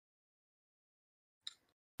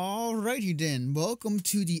Alrighty then, welcome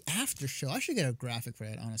to the after show. I should get a graphic for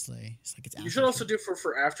it, honestly. It's like it's You after should also show. do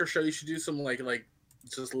for after show. You should do some like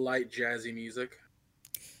just light jazzy music.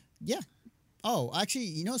 Yeah. Oh, actually,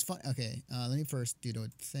 you know what's fun? Okay, let me first do the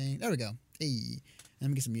thing. There we go. Hey, let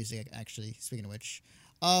me get some music. Actually, speaking of which,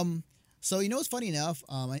 so you know what's funny enough?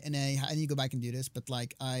 I need to go back and do this, but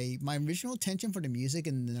like my original intention for the music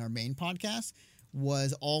in our main podcast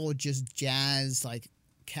was all just jazz, like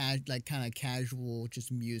kind of casual, just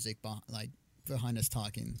music, behind us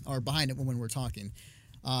talking or behind it when we're talking.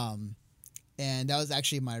 And that was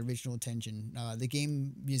actually my original intention. The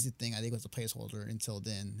game music thing, I think, was a placeholder until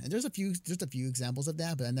then. And there's a few examples of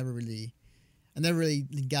that, but I never really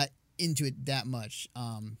got into it that much.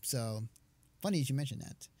 So funny you should mention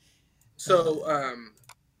that. So,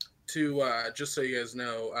 just so you guys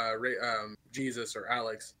know, Jesus or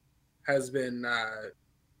Alex has been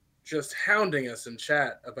just hounding us in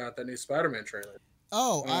chat about that new Spider-Man trailer.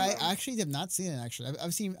 Oh, I actually have not seen it. Actually,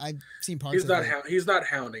 I've seen parts. He's not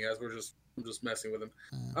hounding us. I'm just messing with him.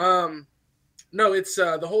 No, it's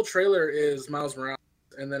the whole trailer is Miles Morales,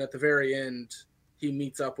 and then at the very end, he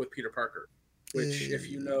meets up with Peter Parker. Which, if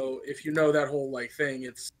you know that whole like thing,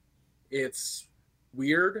 it's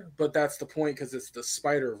weird, but that's the point because it's the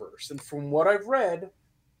Spider-Verse. And from what I've read,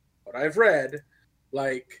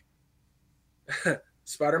 like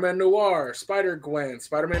Spider-Man Noir, Spider-Gwen,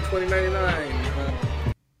 Spider-Man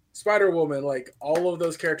 2099, Spider-Woman, like all of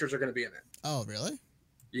those characters are going to be in it. Oh, really?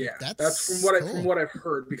 Yeah, that's from what I've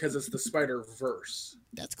heard because it's the Spider-Verse.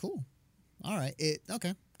 That's cool. All right,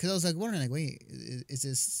 okay. Because I was like wondering, like, wait, is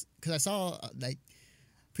this? Because I saw like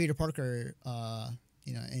Peter Parker,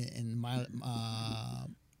 in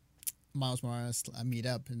Miles Morales meet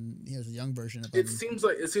up, and he has a young version of him. It seems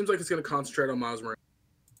like it's going to concentrate on Miles Morales.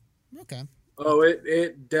 Okay. Oh,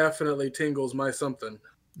 it definitely tingles my something.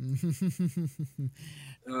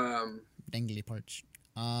 Dangly parts.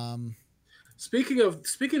 Speaking of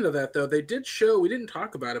that though, they did show. We didn't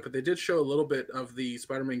talk about it, but they did show a little bit of the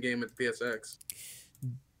Spider-Man game at the PSX.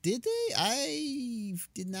 Did they? I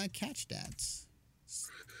did not catch that.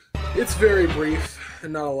 It's very brief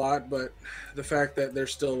and not a lot, but the fact that they're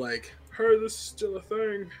still like, "Hey, this is still a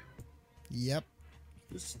thing." Yep.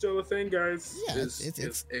 This is still a thing, guys. Yeah, it's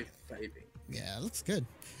exciting. Yeah, it looks good.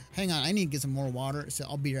 Hang on, I need to get some more water, so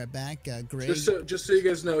I'll be right back. Greg. Just so you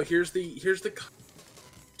guys know, here's the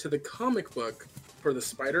to the comic book for the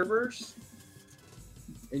Spider-Verse,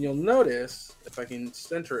 and you'll notice if I can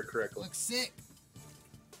center it correctly. Looks sick.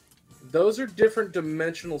 Those are different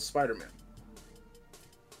dimensional Spider-Man.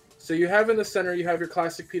 So you have in the center, you have your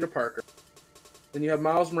classic Peter Parker. Then you have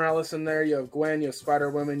Miles Morales in there. You have Gwen. You have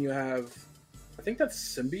Spider-Woman. You have, I think that's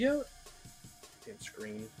Symbiote. Damn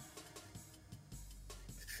screen.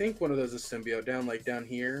 I think one of those is Symbiote down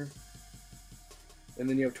here. And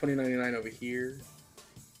then you have 2099 over here.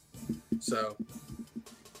 So,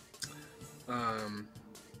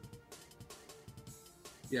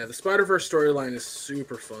 yeah, the Spider-Verse storyline is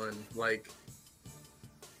super fun. Like,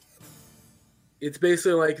 it's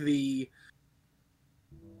basically like the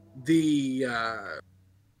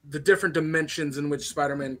different dimensions in which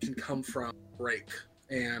Spider-Man can come from break,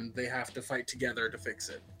 and they have to fight together to fix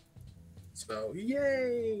it. So,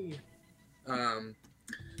 yay!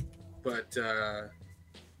 But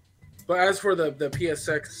as for the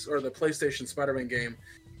PSX or the PlayStation Spider-Man game,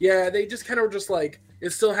 yeah, they just kind of were just like,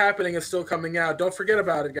 it's still happening, it's still coming out. Don't forget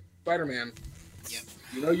about it, guys. Spider-Man. Yep.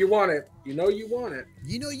 You know you want it. You know you want it.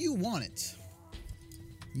 You know you want it.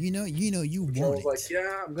 You know you want it. I was like,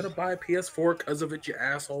 yeah, I'm gonna buy a PS4 because of it, you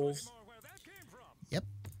assholes. Yep.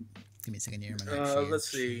 Give me a second here. Let's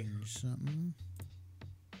see. Something.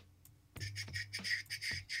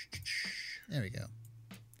 There we go.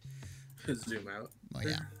 Zoom out. Oh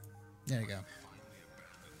yeah. There you go.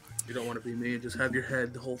 You don't want to be me and just have your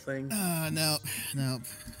head the whole thing? No.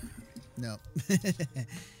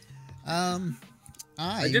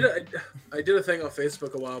 I did a thing on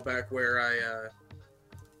Facebook a while back where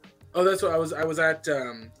that's what I was at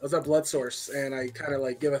Blood Source, and I kind of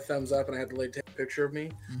like give a thumbs up, and I had to like take a picture of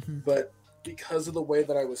me, but because of the way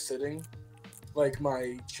that I was sitting, like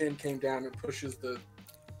my chin came down and pushes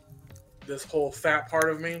this whole fat part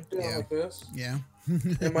of me down like this. Yeah.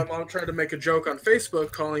 And my mom tried to make a joke on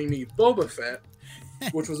Facebook calling me Boba Fett,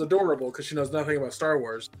 which was adorable because she knows nothing about Star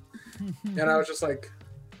Wars. And I was just like,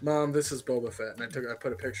 Mom, this is Boba Fett. And I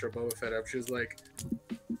put a picture of Boba Fett up. She was like,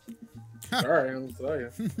 sorry, I'll tell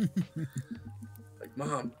you. Like,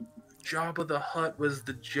 Mom, Jabba the Hutt was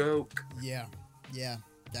the joke. Yeah.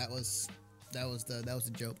 That was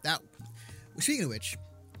the joke. Speaking of which,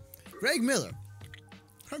 Greg Miller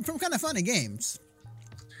from Kind of Funny Games.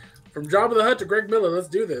 From Jabba the Hutt to Greg Miller, let's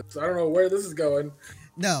do this. I don't know where this is going.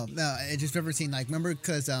 No, I just never seen like remember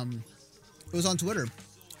because it was on Twitter.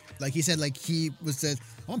 Like he said, like he was said,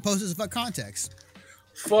 I want to post this without context.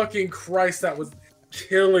 Fucking Christ, that was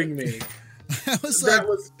killing me. That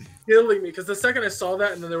was killing me because the second I saw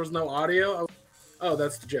that and then there was no audio, I was, oh,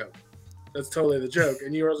 that's the joke. That's totally the joke.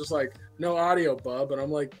 And you were just like, no audio, bub. And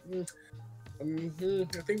I'm like, I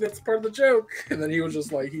think that's part of the joke. And then he was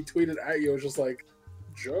just like, he tweeted at you, was just like,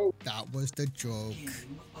 joke. That was the joke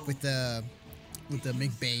with the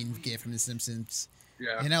McBain gift from The Simpsons.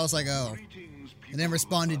 Yeah. And I was like, oh. And then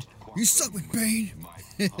responded, you suck, McBain.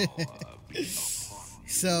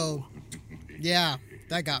 So, yeah,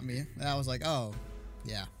 that got me. And I was like, oh,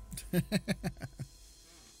 yeah.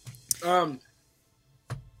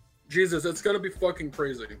 Jesus, it's gonna be fucking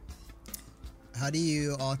crazy. How do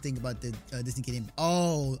you all think about the Disney getting?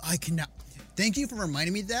 Oh, I cannot. Thank you for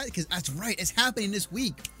reminding me of that because that's right. It's happening this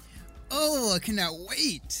week. Oh, I cannot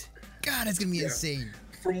wait. God, it's gonna be insane.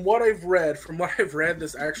 From what I've read,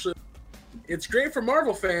 this actually, it's great for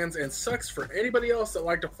Marvel fans and sucks for anybody else that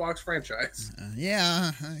liked a Fox franchise.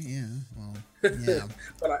 Yeah. Well, yeah.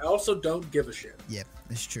 But I also don't give a shit. Yep,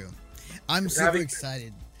 it's true. I'm super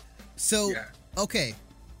excited. So, okay,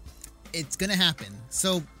 it's gonna happen.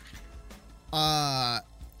 So, so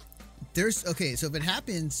if it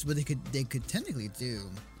happens, what they could technically do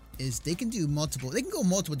is they can go multiple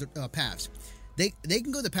paths. They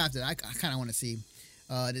can go the path that I kind of want to see,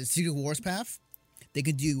 the Secret Wars path. They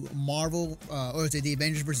could do Marvel, or is it the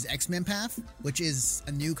Avengers versus X-Men path, which is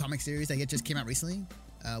a new comic series that just came out recently,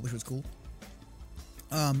 which was cool.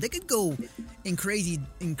 They could go in crazy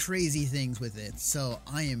things with it. So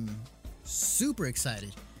I am super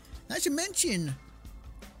excited. Not to mention,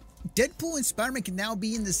 Deadpool and Spider-Man can now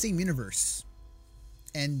be in the same universe.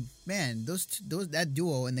 And man, that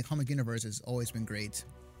duo in the comic universe has always been great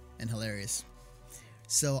and hilarious.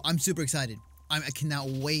 So I'm super excited. I cannot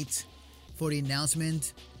wait for the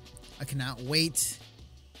announcement. I cannot wait.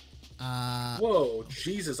 Whoa,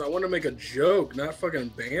 Jesus! I want to make a joke, not fucking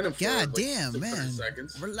ban him. God damn, like man!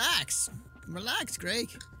 Seconds. Relax, Greg.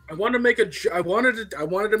 I wanted to make I wanted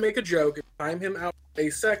to make a joke and time him out a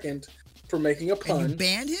second for making a pun. And you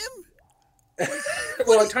banned him?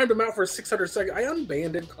 Well, I timed him out for 600 seconds. I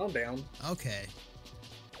unbanned him. Calm down. Okay.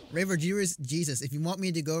 Raver Jesus, if you want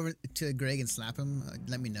me to go over to Greg and slap him,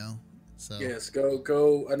 let me know. So yes,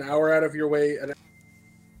 go an hour out of your way.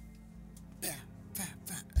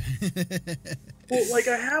 Well, like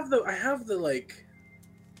I have the like.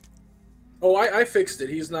 Oh, I fixed it.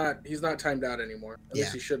 He's not timed out anymore. At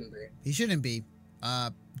least he shouldn't be. He shouldn't be.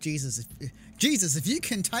 Jesus, if you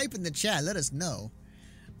can type in the chat, let us know.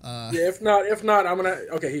 Yeah, if not, I'm gonna.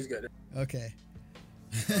 Okay, he's good. Okay.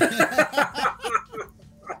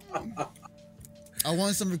 I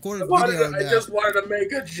want some recorded video. I just wanted to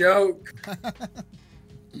make a joke.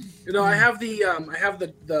 You know, I have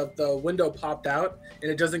the window popped out,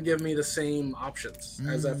 and it doesn't give me the same options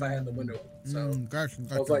as if I had the window. So gotcha.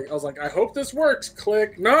 I was like, I hope this works.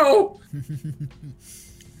 Click. No.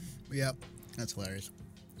 Yep, that's hilarious.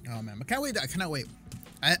 Oh man, I can't wait. I cannot wait.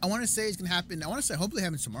 I want to say it's gonna happen. I want to say hopefully it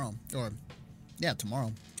happens tomorrow, or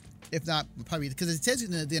tomorrow. If not, probably because it says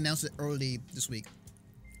they announced it early this week,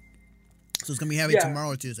 so it's gonna be happening tomorrow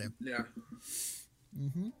or Tuesday. Yeah.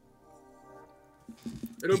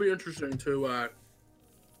 It'll be interesting to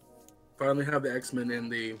finally have the X-Men in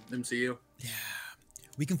the MCU. Yeah,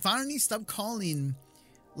 we can finally stop calling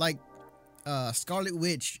like Scarlet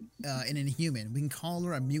Witch an Inhuman. We can call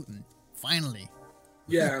her a mutant. Finally.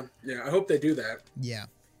 Yeah. I hope they do that. Yeah.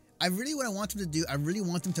 I really want them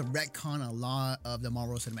to retcon a lot of the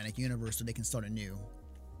Marvel Cinematic Universe so they can start anew.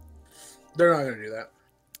 They're not going to do that.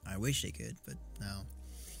 I wish they could, but no.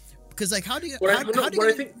 Because like, how do you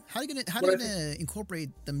incorporate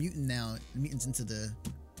the mutants into the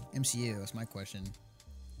MCU? That's my question.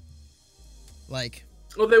 Like,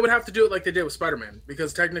 well, they would have to do it like they did with Spider-Man,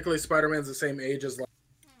 because technically Spider-Man's the same age as like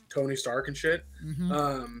Tony Stark and shit.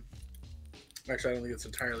 Actually, I don't think it's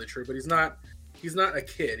entirely true, but he's not a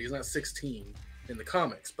kid. He's not 16 in the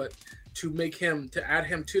comics. But to add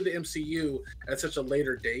him to the MCU at such a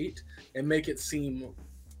later date and make it seem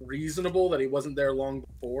reasonable that he wasn't there long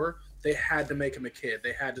before, they had to make him a kid.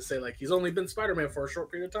 They had to say, like, he's only been Spider-Man for a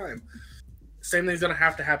short period of time. Same thing's going to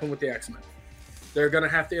have to happen with the X-Men. They're going to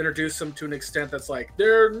have to introduce them to an extent that's like,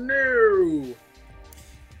 they're new.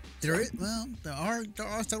 There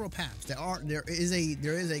are several paths. There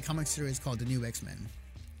is a comic series called The New X-Men.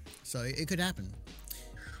 So it could happen.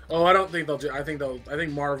 Oh, I don't think they'll do. I think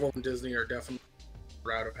Marvel and Disney are definitely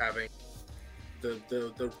route of having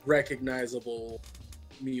the recognizable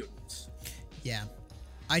mutants. Yeah,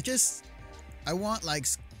 I want like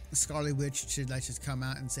Scarlet Witch to like just come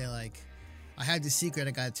out and say like, I have the secret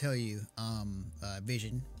I gotta tell you,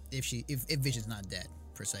 Vision. If Vision's not dead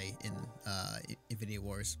per se in Infinity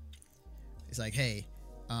Wars, it's like, hey,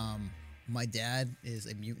 my dad is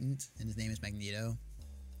a mutant and his name is Magneto,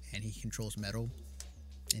 and he controls metal,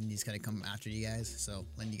 and he's gonna come after you guys. So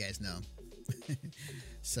letting you guys know.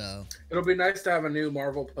 So it'll be nice to have a new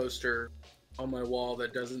Marvel poster on my wall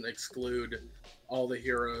that doesn't exclude all the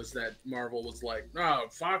heroes that Marvel was like, no,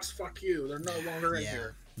 Fox, fuck you, they're no longer in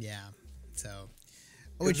here. Yeah. So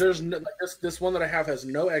there's no, this one that I have has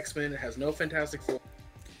no X-Men, it has no Fantastic Four.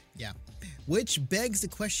 Yeah. Which begs the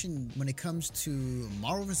question when it comes to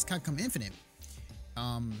Marvel vs. Capcom Infinite.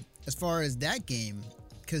 As far as that game,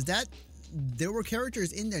 because there were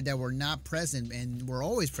characters in there that were not present and were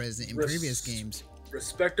always present in previous games.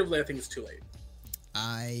 Respectively, I think it's too late.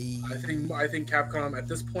 I think Capcom at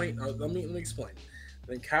this point. Let me explain. I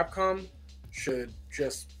think Capcom should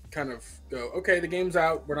just kind of go, okay, the game's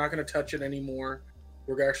out. We're not going to touch it anymore.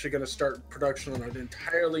 We're actually going to start production on an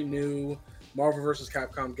entirely new Marvel vs.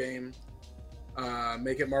 Capcom game.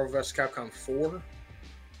 Make it Marvel vs. Capcom 4.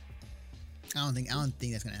 I don't think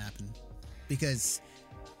that's going to happen, because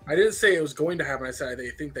I didn't say it was going to happen. I said I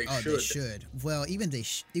think they should. They should. Well, even they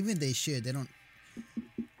should. They don't.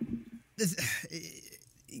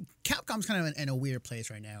 Capcom's kind of in a weird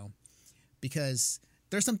place right now, because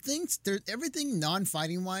there's some things. Everything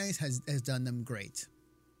non-fighting wise has done them great.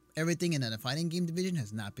 Everything in the fighting game division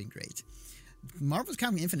has not been great. Marvel's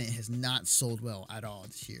Capcom Infinite has not sold well at all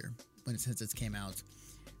this year since it came out.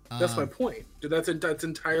 That's my point. That's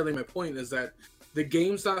entirely my point. Is that the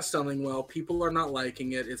game's not selling well. People are not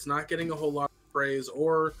liking it. It's not getting a whole lot of praise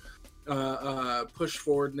or push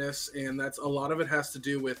forwardness, and that's a lot of it has to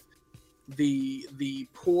do with the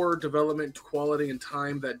poor development quality and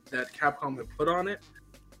time that Capcom had put on it.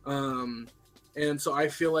 And so I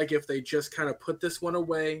feel like if they just kind of put this one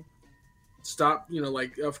away, stop,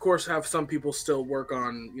 like, of course, have some people still work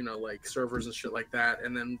on, like servers and shit like that,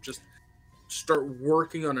 and then just start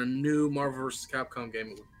working on a new Marvel vs. Capcom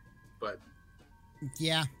game. But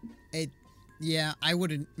yeah, I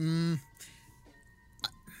wouldn't.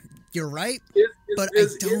 You're right,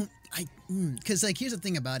 because like here's the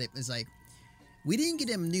thing about it is like we didn't get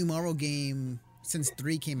a new Marvel game since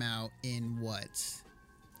 3 came out in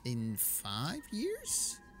 5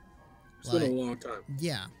 years. It's been a long time.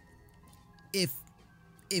 Yeah, if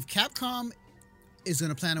Capcom is going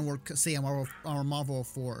to plan to work, say a Marvel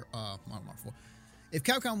 4, if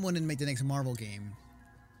Capcom wanted to make the next Marvel game,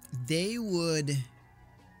 they would.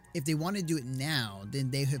 If they want to do it now,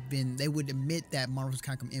 then they would admit that Marvel vs.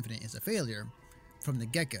 Capcom Infinite is a failure from the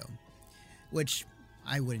get-go, which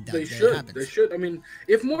I wouldn't doubt that happens. They should. I mean,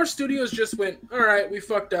 if more studios just went, all right, we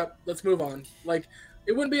fucked up, let's move on. Like,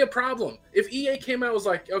 it wouldn't be a problem. If EA came out and was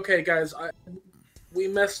like, okay, guys, we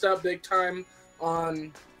messed up big time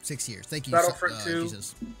on 6 years. Thank you, Battlefront 2.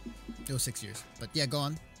 Jesus. It was 6 years, but yeah, go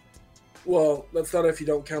on. Well, that's not if you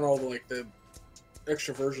don't count all the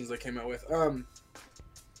extra versions they came out with.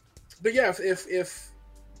 But yeah, if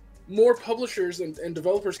more publishers and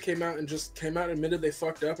developers came out and admitted they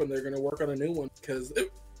fucked up and they're going to work on a new one because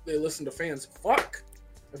they listen to fans. Fuck.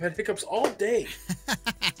 I've had hiccups all day.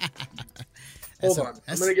 Hold on.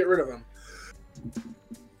 I'm going to get rid of them.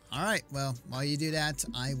 All right. Well, while you do that,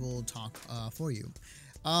 I will talk for you.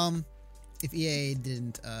 If EA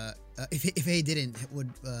didn't, if EA didn't, would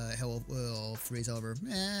hell will freeze over?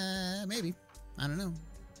 Maybe. I don't know.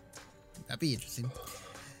 That'd be interesting.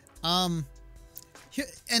 And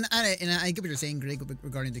I get what you're saying, Greg,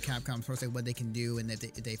 regarding the Capcom source, like what they can do, and that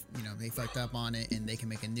they fucked up on it, and they can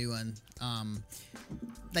make a new one.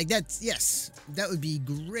 Like that's, yes, that would be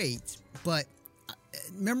great. But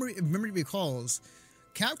memory recalls,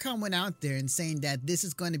 Capcom went out there and saying that this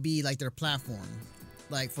is going to be like their platform,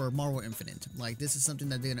 like for Marvel Infinite. Like this is something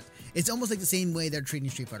that they're gonna. It's almost like the same way they're treating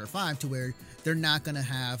Street Fighter V, to where they're not gonna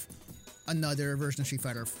have another version of Street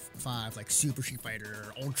Fighter 5, like Super Street Fighter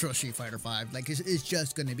or Ultra Street Fighter 5. Like it's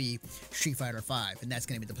just going to be Street Fighter 5, and that's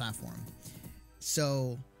going to be the platform.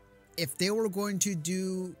 So if they were going to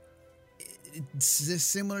do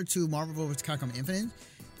similar to Marvel vs. Capcom Infinite,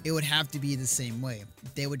 it would have to be the same way.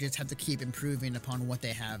 They would just have to keep improving upon what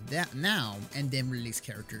they have now, and then release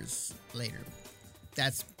characters later.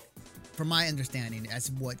 That's, from my understanding, that's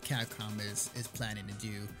what Capcom is planning to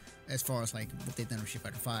do, as far as like what they've done with Street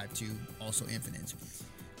Fighter 5 to also Infinite.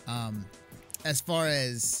 As far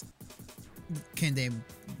as can they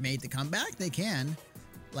make the comeback, they can.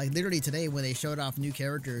 Like literally today, when they showed off new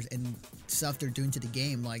characters and stuff they're doing to the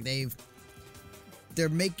game, like they've they're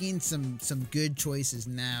making some good choices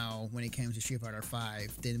now when it comes to Street Fighter V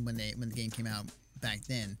than when the game came out back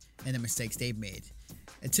then, and the mistakes they've made.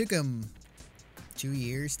 It took them 2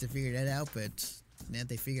 years to figure that out, but man,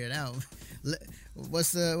 they figured it out.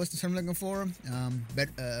 What's the term I'm looking for?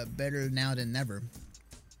 Better now than never.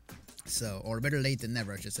 So, or better late than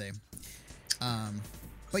never, I should say.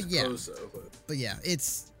 But yeah, but yeah,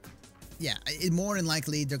 it's more than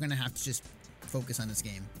likely they're gonna have to just focus on this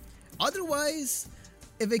game. Otherwise,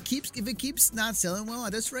 if it keeps not selling well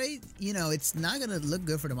at this rate, it's not gonna look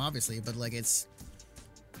good for them, obviously. But like it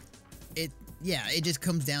just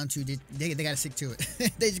comes down to they gotta stick to it.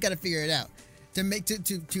 They just gotta figure it out to make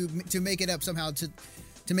it up somehow to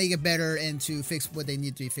make it better and to fix what they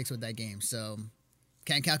need to be fixed with that game. So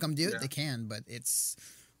can Capcom do it? Yeah. They can, but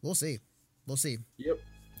we'll see. Yep.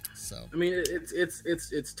 So I mean,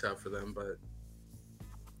 it's tough for them, but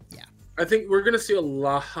yeah, I think we're gonna see a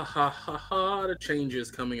lot of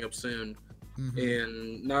changes coming up soon,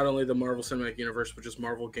 in not only the Marvel Cinematic Universe, but just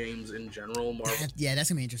Marvel games in general. Marvel, that's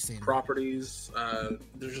gonna be interesting. Properties.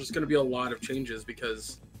 There's just gonna be a lot of changes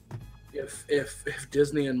because if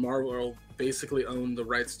Disney and Marvel basically own the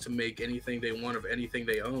rights to make anything they want of anything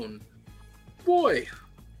they own, boy,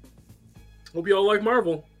 hope you all like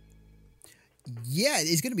Marvel. Yeah,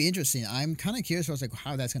 it's going to be interesting. I'm kind of curious about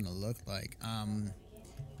how that's going to look like.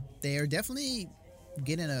 They are definitely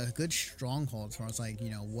getting a good stronghold as far as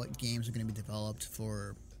what games are going to be developed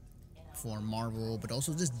for Marvel, but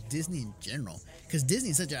also just Disney in general. Because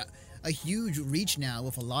Disney is such a huge reach now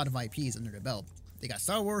with a lot of IPs under their belt. They got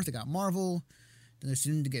Star Wars, they got Marvel, then they're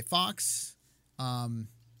soon to get Fox.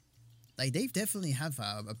 They definitely have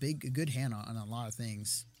a good hand on a lot of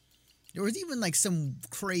things. There was even some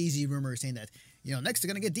crazy rumor saying that, next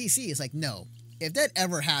they're going to get DC. It's like, no. If that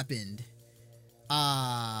ever happened,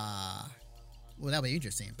 well, that would be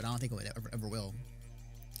interesting, but I don't think it ever will.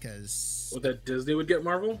 Because... Well, that Disney would get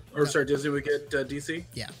Marvel? Or, sorry, Disney would get DC?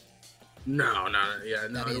 Yeah. No.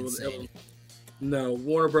 No,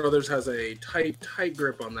 Warner Brothers has a tight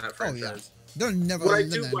grip on that franchise. Oh, yeah. They're never...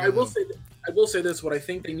 I will say this, what I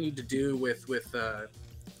think they need to do with the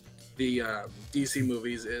DC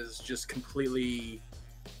movies is just completely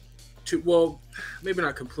maybe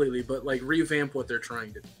not completely, but revamp what they're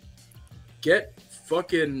trying to do. Get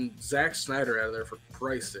fucking Zack Snyder out of there, for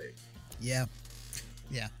Christ's sake. Yeah.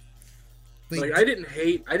 But I didn't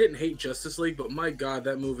hate Justice League, but my God,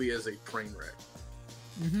 that movie is a train wreck.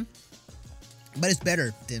 Mm-hmm. But it's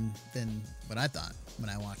better than what I thought when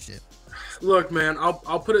I watched it. Look, man,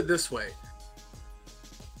 I'll put it this way.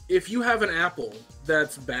 If you have an apple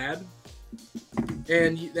that's bad,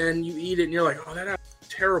 and you eat it and you're like, oh, that apple's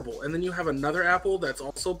terrible, and then you have another apple that's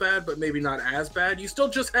also bad, but maybe not as bad, you still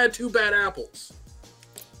just had two bad apples.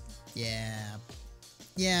 Yeah.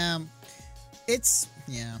 It's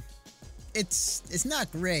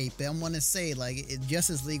not great, but I want to say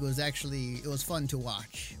Justice League was it was fun to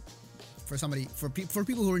watch for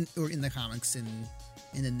people who are in the comics and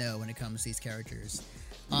in the know when it comes to these characters.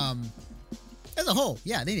 As a whole,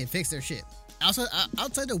 yeah, they need to fix their shit.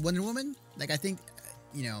 Outside of Wonder Woman, I think,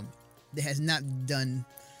 it has not done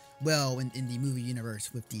well in the movie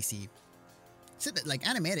universe with DC. So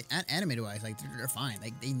animated wise, they're fine.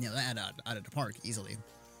 They nail that out of the park easily.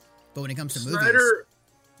 But when it comes to movies,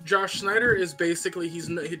 Josh Snyder is basically he's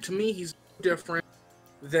different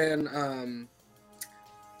than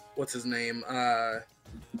what's his name,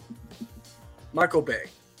 Michael Bay.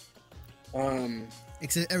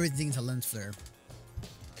 Except everything's a lens flare.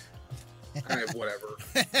 Whatever.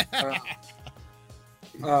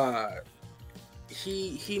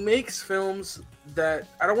 He makes films that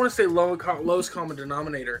I don't want to say lowest common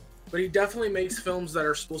denominator, but he definitely makes films that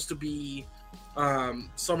are supposed to be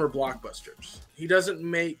summer blockbusters. He doesn't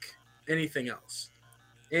make anything else.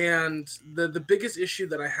 And the biggest issue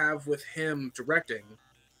that I have with him directing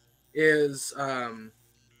is,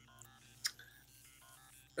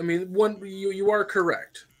 you are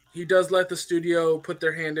correct. He does let the studio put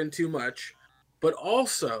their hand in too much, but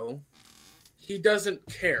also he doesn't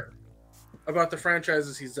care about the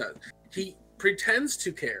franchises he does. He pretends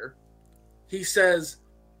to care. He says,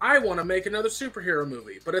 I want to make another superhero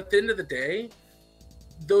movie. But at the end of the day,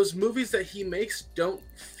 those movies that he makes don't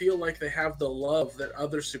feel like they have the love that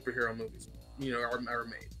other superhero movies, are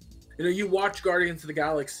made. You watch Guardians of the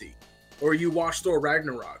Galaxy, or you watch Thor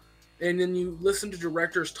Ragnarok, and then you listen to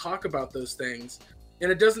directors talk about those things,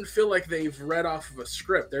 and it doesn't feel like they've read off of a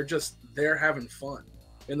script. They're just there having fun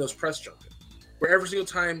in those press junkets. Where every single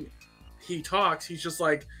time he talks, he's just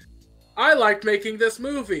like, I liked making this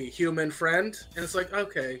movie, human friend. And it's like,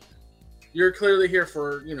 okay, you're clearly here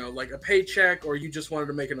for, a paycheck, or you just wanted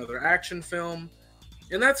to make another action film.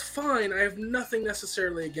 And that's fine. I have nothing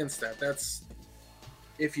necessarily against that. That's,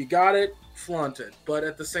 if you got it, flaunt it. But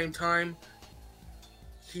at the same time,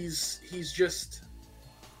 he's just,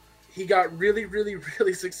 he got really, really,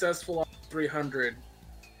 really successful on 300,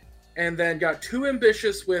 and then got too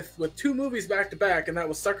ambitious with 2 movies back to back, and that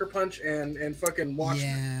was Sucker Punch and fucking Watchmen.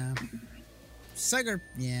 Yeah. Sucker.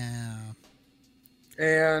 Yeah.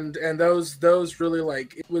 And those really,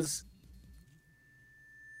 like, it was,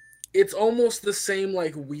 it's almost the same,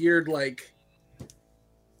 like, weird, like,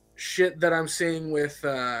 shit that I'm seeing with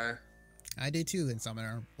I did too in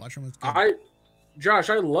Summoner. Watchmen was good. Josh,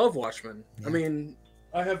 I love Watchmen. Yeah. I mean,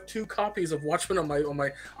 I have 2 copies of Watchmen on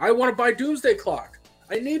my I want to buy Doomsday Clock.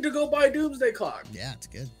 I need to go buy Doomsday Clock. Yeah, it's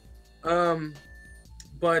good.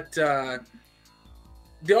 But the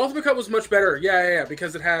Ultimate Cut was much better. Yeah,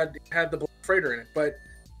 because it had the Black Freighter in it. But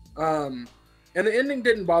and the ending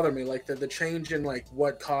didn't bother me. Like the change in, like,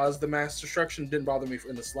 what caused the mass destruction didn't bother me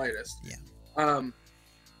in the slightest. Yeah.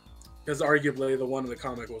 Because arguably the one in the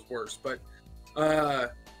comic was worse. But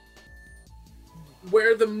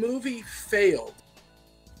where the movie failed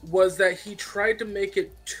was that he tried to make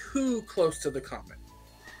it too close to the comic.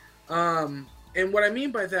 And what I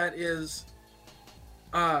mean by that is,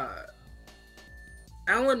 Alan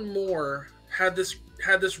Moore had this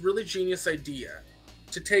really genius idea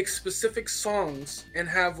to take specific songs and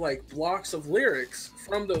have, like, blocks of lyrics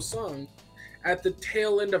from those songs at the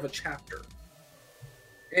tail end of a chapter.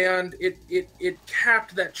 And it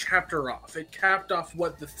capped that chapter off. It capped off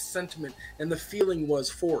what the sentiment and the feeling was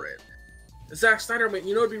for it. Zack Snyder,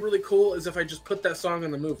 you know, it'd be really cool is if I just put that song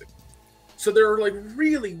in the movie. So there are, like,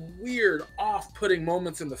 really weird, off-putting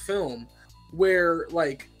moments in the film where,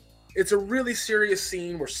 like, it's a really serious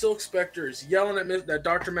scene where Silk Spectre is yelling at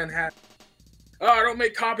Dr. Manhattan. Oh, don't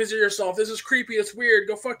make copies of yourself. This is creepy. It's weird.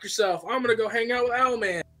 Go fuck yourself. I'm gonna go hang out with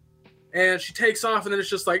Owlman. And she takes off, and then it's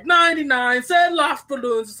just like 99 said loft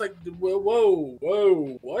balloons. It's like, whoa,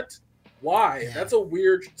 what? Why? Yeah. That's a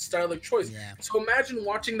weird stylistic choice. Yeah. So imagine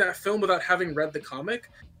watching that film without having read the comic.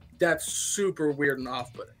 That's super weird and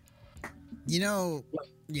off-putting. You know,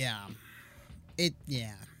 yeah.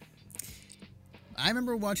 I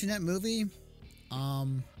remember watching that movie.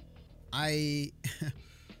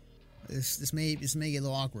 This may get a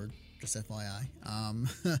little awkward, just FYI.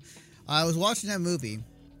 I was watching that movie.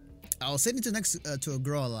 I was sitting next to a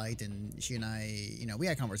girl I liked, and she and I, you know, we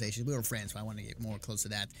had conversations. We were friends, so I wanted to get more close to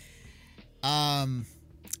that.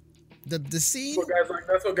 The scene.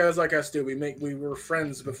 That's what guys like us do. We were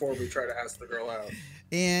friends before we try to ask the girl out.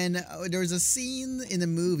 And there was a scene in the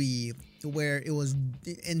movie where it was,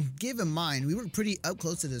 and give in mind, we were pretty up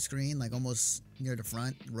close to the screen, like almost near the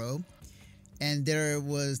front row. And there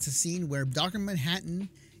was the scene where Dr. Manhattan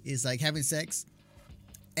is, like, having sex.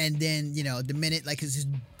 And then, you know, the minute, like, it's this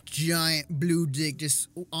giant blue dick just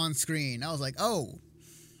on screen. I was like, oh,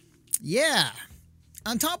 yeah.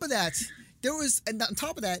 On top of that,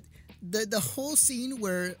 the whole scene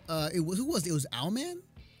where it was Owlman?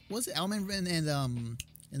 Was it Owlman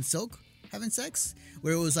and Silk having sex?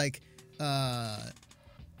 Where it was like what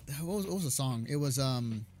was the song? It was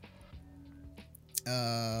in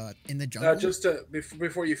the jungle. Just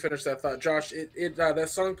before you finish that thought, Josh, that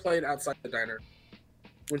song played outside the diner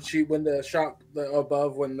when the shop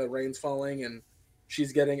above, when the rain's falling and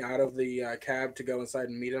she's getting out of the cab to go inside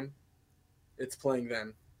and meet him. It's playing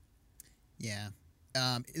then. Yeah.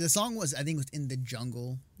 The song was, I think, was In the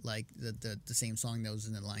Jungle, like the same song that was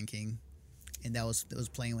in The Lion King, and that was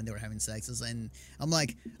playing when they were having sex. And I'm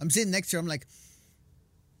sitting next to her. I'm like,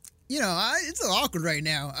 you know, it's a little awkward right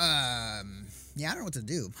now. Yeah, I don't know what to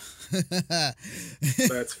do.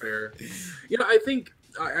 That's fair. You know, I think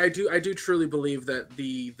I do truly believe that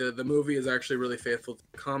the movie is actually really faithful to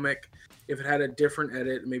the comic. If it had a different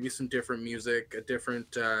edit, maybe some different music, a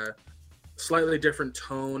different, slightly different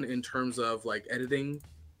tone in terms of, like, editing,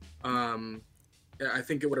 I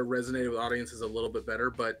think it would have resonated with audiences a little bit better.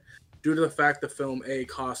 But due to the fact the film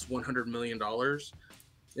cost $100 million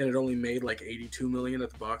and it only made like $82 million at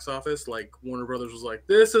the box office, like, Warner Brothers was like,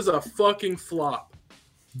 this is a fucking flop.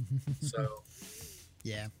 So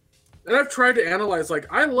yeah. And I've tried to analyze, like,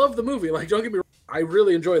 I love the movie. Like, don't get me wrong, I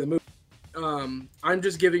really enjoy the movie. I'm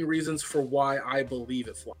just giving reasons for why I believe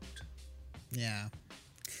it flopped. Yeah.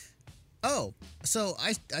 Oh, so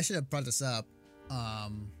I should have brought this up.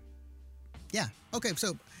 Yeah. Okay.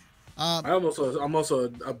 So, I'm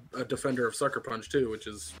also a defender of Sucker Punch too, which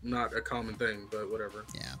is not a common thing, but whatever.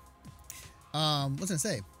 Yeah. What's I gonna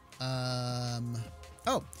say?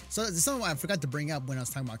 Oh, so there's something I forgot to bring up when I was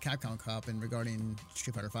talking about Capcom Cup and regarding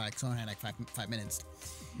Street Fighter V. So I had like five minutes.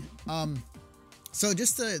 So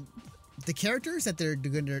just to the characters that they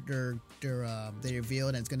revealed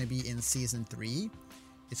and it's going to be in season 3.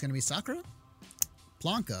 It's going to be Sakura,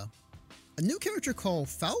 Blanca, a new character called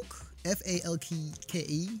Falke,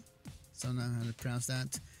 Falke. So I don't know how to pronounce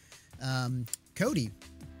that. Cody,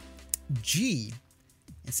 G,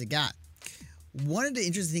 and Sagat. One of the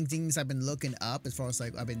interesting things I've been looking up, as far as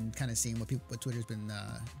like I've been kind of seeing what Twitter's been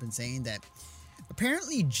saying, that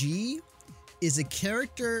apparently G is a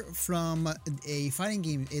character from a fighting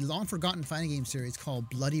game, a long forgotten fighting game series called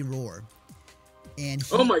Bloody Roar. And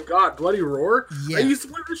oh my god, Bloody Roar! Yeah. I used to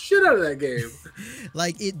play the shit out of that game.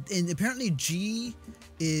 Like it, and apparently G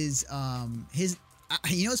is his.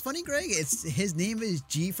 You know what's funny, Greg? It's his name is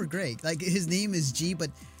G for Greg. Like his name is G, but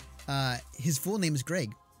his full name is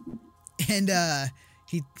Greg. And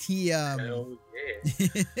he hell yeah.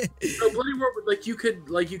 So Bloody Roar, like you could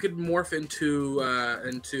morph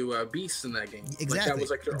into beasts in that game. Exactly. Like that was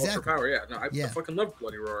like your ultra power. Yeah. No, I fucking love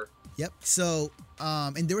Bloody Roar. Yep. So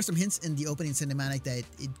and there were some hints in the opening cinematic that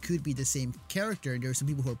it could be the same character, and there were some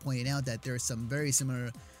people who are pointing out that there are some very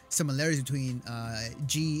similarities between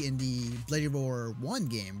G in the Bloody Roar 1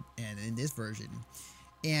 game and in this version.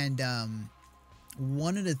 And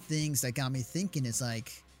one of the things that got me thinking is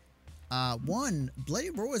like, one,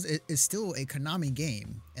 Bloody Roar is still a Konami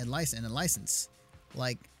game and a license.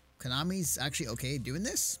 Like, Konami's actually okay doing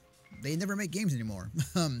this. They never make games anymore.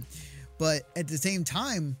 But at the same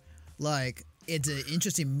time, like, it's an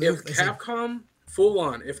interesting move. If Capcom, full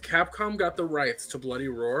on, if Capcom got the rights to Bloody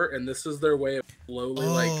Roar and this is their way of slowly,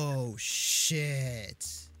 oh, shit.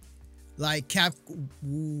 Like,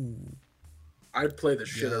 ooh. I'd play the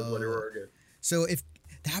shit out of Bloody Roar again. So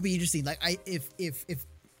that'd be interesting. Like, if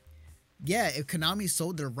Konami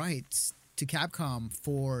sold their rights to Capcom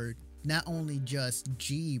for not only just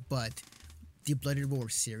G, but the Bloody Roar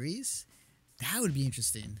series, that would be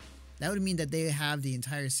interesting. That would mean that they have the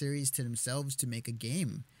entire series to themselves to make a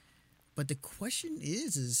game. But the question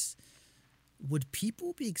is would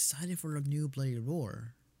people be excited for a new Bloody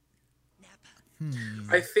Roar?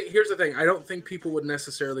 I think here's the thing. I don't think people would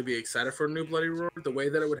necessarily be excited for a new Bloody Roar. The way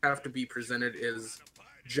that it would have to be presented is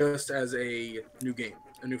just as a new game,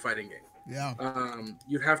 a new fighting game. Yeah.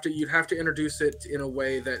 You'd have to introduce it in a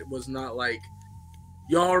way that was not like,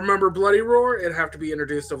 y'all remember Bloody Roar? It'd have to be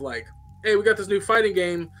introduced of like, hey, we got this new fighting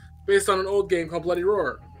game based on an old game called Bloody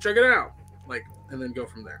Roar. Check it out. Like, and then go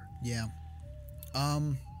from there. Yeah.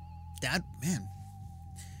 That, man.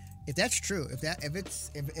 If that's true, if they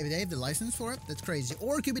have the license for it, that's crazy.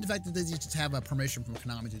 Or it could be the fact that they just have a permission from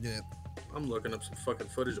Konami to do it. I'm looking up some fucking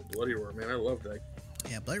footage of Bloody Roar, man. I love that.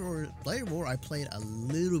 Yeah, Bloody Roar I played a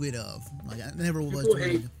little bit of. Like, I never was.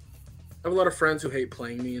 I have a lot of friends who hate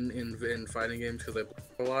playing me in fighting games because I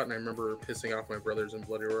play a lot, and I remember pissing off my brothers in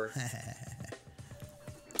Bloody Roar.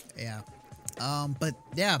 Yeah. But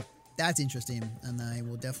yeah, that's interesting, and I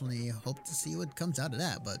will definitely hope to see what comes out of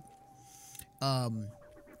that. But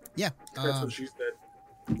yeah. That's what she said.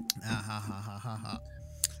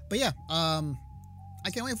 But yeah, I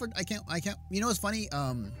can't wait for. I can't. You know what's funny?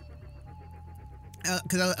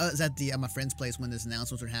 Because I was at my friend's place when this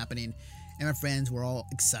announcements were happening, and my friends were all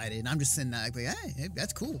excited, and I'm just sitting there like, hey,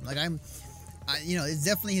 that's cool. Like it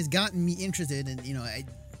definitely has gotten me interested, and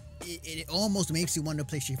it almost makes you want to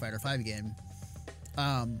play Street Fighter V again.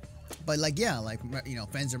 But like, yeah, like,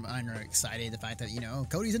 friends of mine are excited the fact that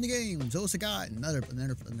Cody's in the game, so Sagat, and other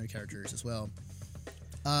characters as well.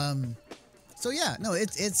 So yeah, no,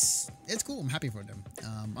 it's cool. I'm happy for them.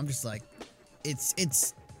 I'm just like,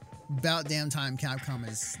 it's about damn time Capcom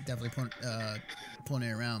is definitely pulling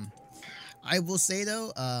it around. I will say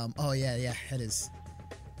though, oh yeah, it is.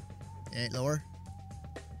 Lower.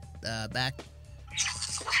 Back.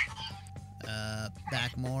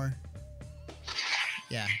 Back more.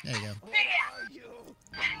 Yeah, there you go.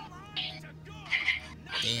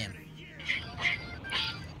 Damn.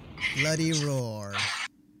 Bloody Roar.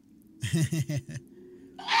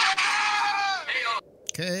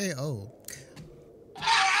 Okay, oh.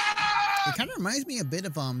 It kind of reminds me a bit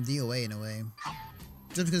of DOA in a way.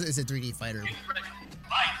 Just because it's a 3D fighter.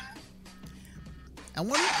 I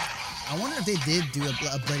wonder if they did do a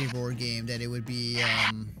Bloody Roar game that it would be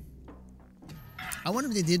I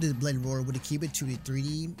wonder if they did the Bloody Roar, would it keep it to the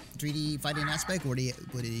 3D fighting aspect, or would it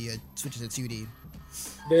switch it to 2D?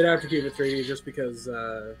 They'd have to keep it 3D just because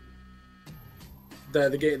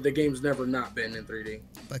the game's never not been in 3D.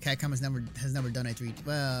 But Capcom has never done a 3D.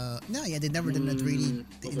 Well, no, yeah, they've never done a 3D.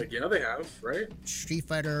 I was like, yeah, they have, right? Street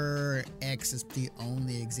Fighter X is the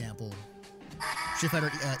only example. Street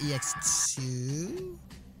Fighter EX2.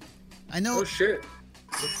 I know. Oh shit!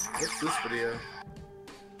 What's this video?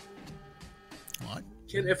 What?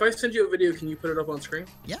 If I send you a video, can you put it up on screen?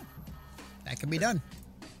 Yeah. That can be done.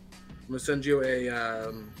 I'm gonna send you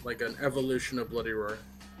a like an evolution of Bloody Roar.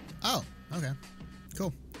 Oh, okay.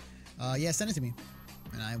 Cool. Yeah, send it to me.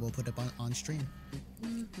 And I will put it up on stream.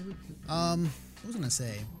 What was I gonna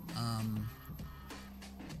say?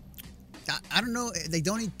 I don't know. The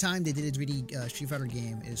only time they did a 3D Street Fighter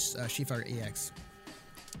game is Street Fighter EX.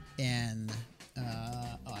 And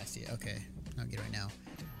oh, I see. Okay, I'll get it right now.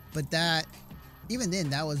 But that, even then,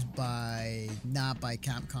 that was not by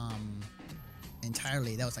Capcom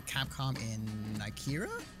entirely. That was a Capcom in Akira,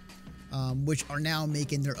 which are now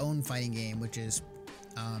making their own fighting game, which is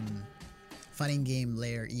Fighting Game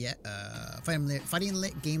Layer Game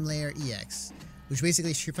Layer EX, which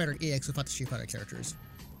basically is Street Fighter EX without the Street Fighter characters,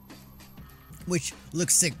 which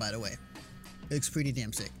looks sick, by the way. It looks pretty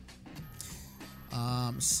damn sick.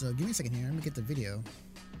 So give me a second here. Let me get the video.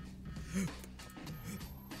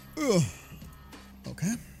 Ugh.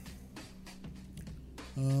 Okay.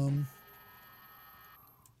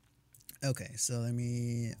 Okay, so let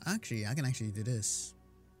me I can actually do this.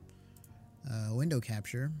 Window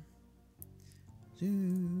capture.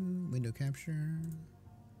 Window capture.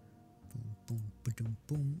 Boom, boom, boom,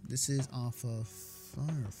 boom. This is off of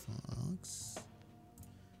Firefox.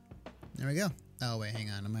 There we go. Oh wait,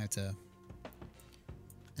 hang on. I'm gonna have to.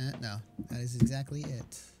 No, that is exactly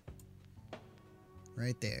it.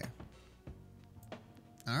 Right there.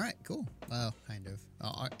 All right, cool. Well, kind of.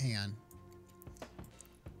 Oh, hang on.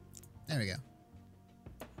 There we go.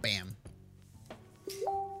 Bam.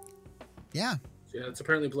 Yeah. Yeah, it's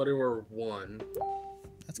apparently Bloody Roar 1,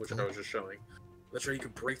 That's which cool. I was just showing. That's right, you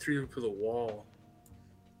can break through the wall.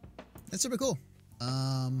 That's super cool.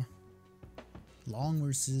 Long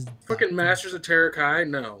versus Fucking Masters of Terra Kai?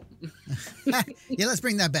 No. Yeah, let's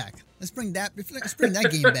bring that back. Let's bring that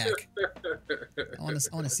game back. I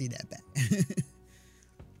want to see that back.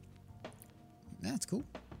 That's cool.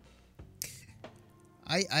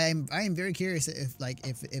 I am very curious if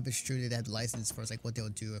it's true that they have the license for like what they'll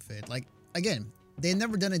do with it. Like again, they've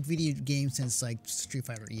never done a video game since like Street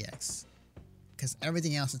Fighter EX, because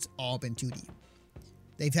everything else it's all been 2D.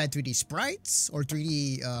 They've had 3D sprites or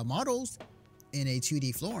 3D models in a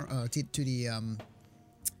 2D floor, 2D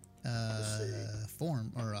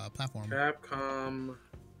form or platform. Capcom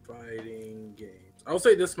fighting games. I'll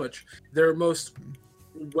say this much: their most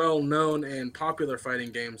well-known and popular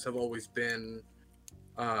fighting games have always been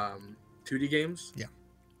 2D games. Yeah.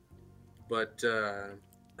 But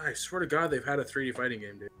I swear to God, they've had a 3D fighting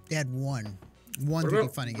game, dude. They had one What 3D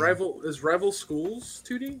about fighting game. Rival Schools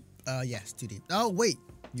 2D? Yes, 2D. Oh wait,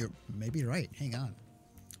 you're maybe right. Hang on,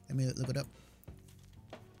 let me look it up.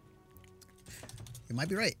 You might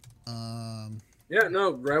be right. Yeah,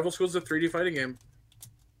 no, Rival Schools is a 3D fighting game.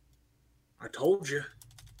 I told you.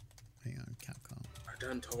 Hang on, Capcom. I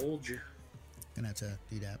done told you. Gonna have to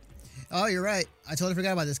do that. Oh, you're right. I totally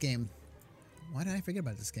forgot about this game. Why did I forget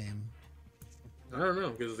about this game? I don't know,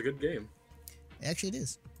 because it's a good game. Actually, it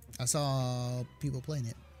is. I saw people playing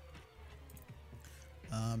it.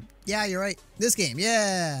 Yeah, you're right. This game,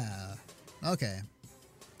 yeah. Okay.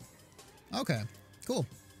 Okay. Cool.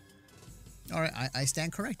 All right, I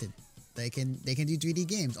stand corrected. They can do 3D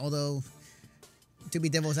games. Although, to be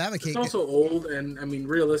devil's advocate, It's also old, and I mean,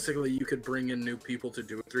 realistically, you could bring in new people to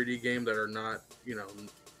do a 3D game that are not, you know.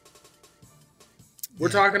 We're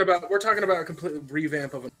talking about a complete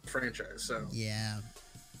revamp of a franchise. So yeah,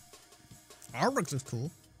 artwork looks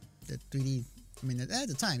cool. The 3D. I mean, at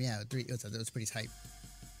the time, yeah, it was pretty tight.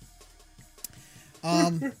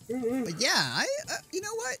 But yeah, you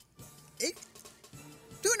know what?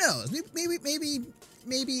 Who knows? Maybe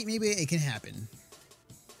it can happen.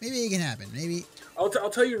 Maybe it can happen. Maybe I'll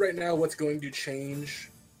tell you right now what's going to change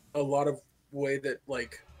a lot of way that,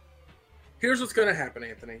 like, here's what's going to happen,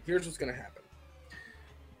 Anthony. Here's what's going to happen.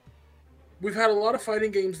 We've had a lot of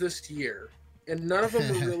fighting games this year, and none of them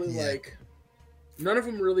were really Yeah. none of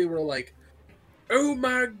them really were like, oh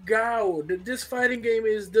my god, this fighting game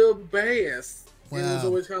is the best. And it was Well-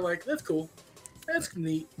 always kind of like, that's cool. That's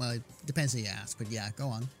neat. well, it depends who you ask, but yeah, go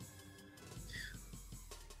on.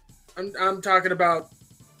 I'm talking about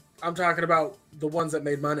the ones that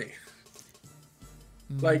made money.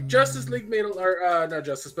 Like Justice League made not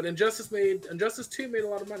Justice, but Injustice 2 made a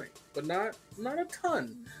lot of money, but not a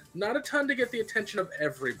ton. Not a ton to get the attention of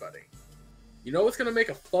everybody. You know what's gonna make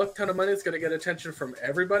a fuck ton of money? It's gonna get attention from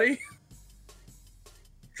everybody.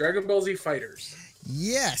 Dragon Ball Z Fighters.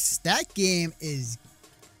 Yes, that game is.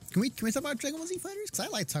 Can we talk about Dragon Ball Z Fighters? Because I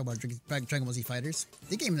like to talk about Dragon Ball Z Fighters.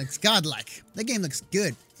 The game looks godlike. That game looks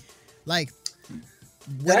good. Like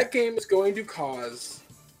That game is going to cause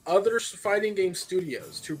other fighting game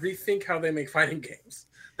studios to rethink how they make fighting games.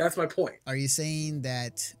 That's my point. are you saying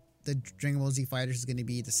that the Dragon Ball Z Fighters is going to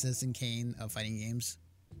be the Citizen Kane of fighting games?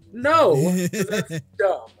 No, 'cause that's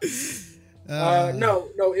dumb. No,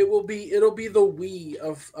 it'll be the Wii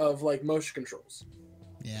of like motion controls.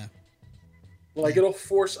 Yeah. Like it'll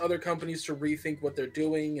force other companies to rethink what they're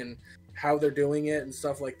doing and how they're doing it and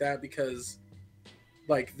stuff like that, because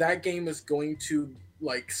like that game is going to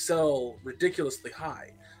like sell ridiculously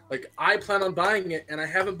high. Like I plan on buying it, and I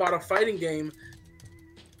haven't bought a fighting game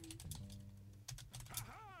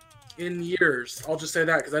in years. I'll just say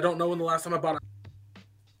that because I don't know when the last time I bought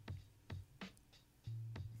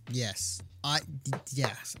Yes.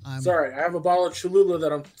 I'm Sorry, I have a bottle of Cholula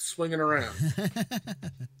that I'm swinging around.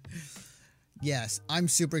 Yes, I'm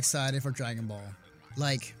super excited for Dragon Ball.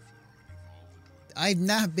 Like, I've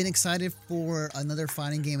not been excited for another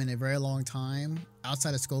fighting game in a very long time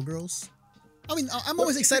outside of Skullgirls. I mean, I'm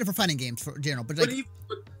always excited for fighting games for general, but like,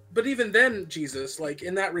 but even then, Jesus, like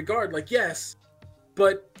in that regard, like yes,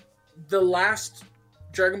 but the last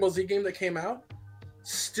Dragon Ball Z game that came out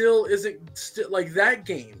still like that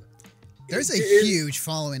game. There's a huge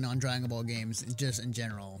following on Dragon Ball games just in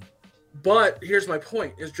general. But here's my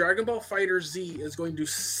point: is Dragon Ball FighterZ is going to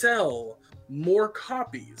sell more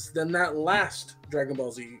copies than that last Dragon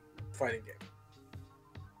Ball Z fighting game,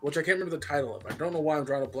 which I can't remember the title of. I don't know why I'm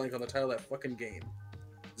drawing a blank on the title of that fucking game.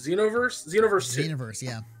 Xenoverse 2. Xenoverse,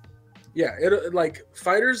 yeah. Yeah, it like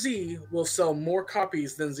FighterZ will sell more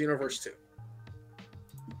copies than Xenoverse 2.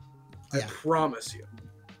 I promise you.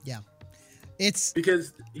 Yeah. It's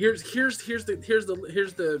because here's the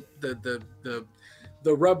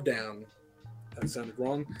rub down. That sounded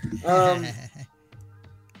wrong.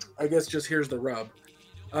 I guess just here's the rub.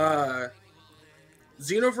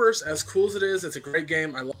 Xenoverse, as cool as it is, it's a great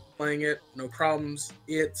game. I love playing it. No problems.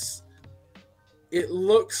 It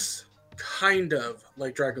looks kind of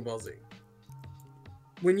like Dragon Ball Z.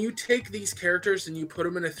 When you take these characters and you put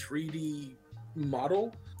them in a 3D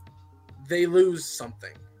model, they lose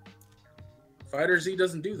something. FighterZ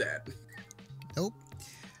doesn't do that. Nope.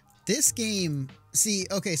 This game, see,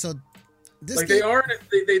 okay, so this like game,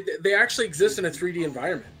 they actually exist in a 3D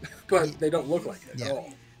environment, but they don't look like it at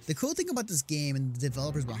all. The cool thing about this game and the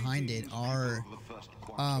developers behind it are,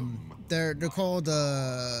 they're called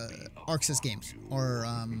ArcSys Games, or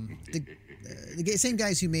the same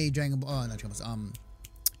guys who made Dragon Ball, not Dragon Ball,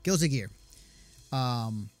 Guilty Gear.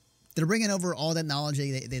 They're bringing over all that knowledge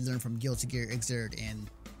they learned from Guilty Gear Xrd and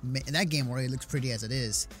that game already looks pretty as it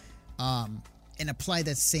is, and apply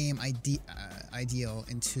that same ideal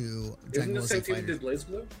into Dragon Ball Z Isn't the same team that did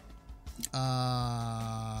BlazBlue?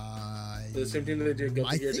 The same team that did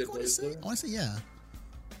Guilty Gear did BlazBlue? I want to say yeah.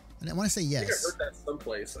 I want to say yes. I think I heard that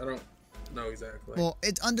someplace. I don't know exactly. Well,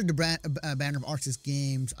 it's under the banner of ArcSys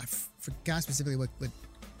Games. I forgot specifically what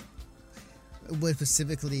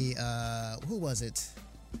specifically. Who was it?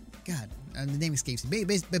 God, the name escapes me.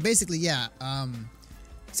 But basically, yeah.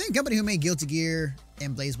 Same company who made Guilty Gear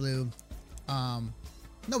and BlazBlue.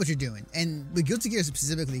 Know what you're doing, and with Guilty Gear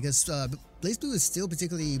specifically, because BlazBlue is still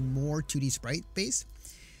particularly more 2D sprite based,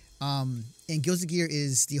 and Guilty Gear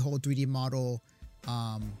is the whole 3D model,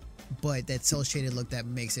 but that cel shaded look that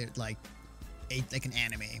makes it like an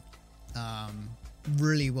anime.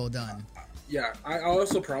 Really well done. Yeah, I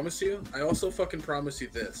also fucking promise you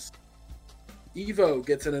this. Evo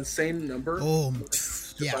gets an insane number. Oh,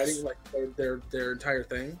 dividing yes. Like their entire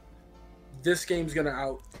thing. This game's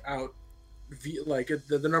gonna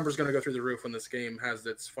the number's gonna go through the roof when this game has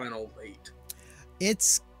its final 8.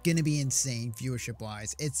 It's gonna be insane viewership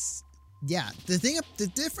wise.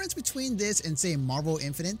 The difference between this and say Marvel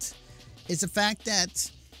Infinite is the fact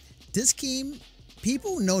that this game,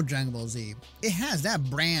 people know Dragon Ball Z. It has that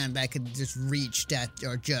brand that could just reach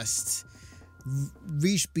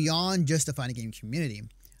beyond just the fighting game community,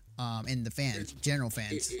 and the fans, general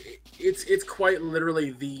fans. It's quite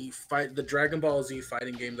literally the Dragon Ball Z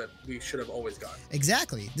fighting game that we should have always gotten.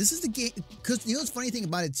 Exactly. This is the game, because you know what's funny thing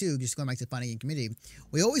about it too, just going back to the fighting game community,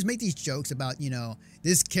 we always make these jokes about,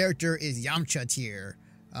 this character is Yamcha tier.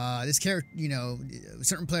 This character,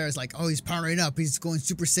 certain players like, oh, he's powering up, he's going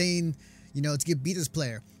Super Saiyan, to beat this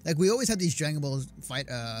player. Like, we always have these Dragon Ball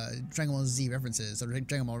Z references, or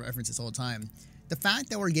Dragon Ball references all the time. The fact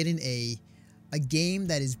that we're getting a game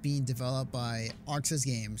that is being developed by ArcSys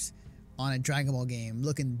Games on a Dragon Ball game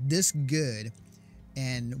looking this good,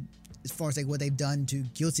 and as far as like what they've done to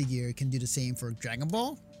Guilty Gear can do the same for Dragon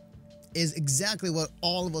Ball, is exactly what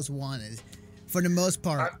all of us wanted for the most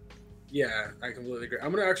part. I completely agree.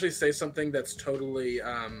 I'm going to actually say something that's totally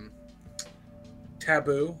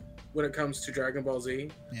taboo when it comes to Dragon Ball Z.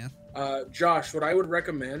 Yeah. Josh, what I would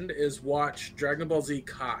recommend is watch Dragon Ball Z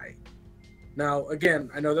Kai. Now, again,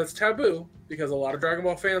 I know that's taboo because a lot of Dragon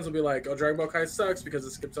Ball fans will be like, "Oh, Dragon Ball Kai sucks because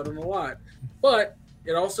it skips out on a lot," but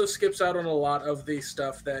it also skips out on a lot of the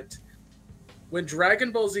stuff that when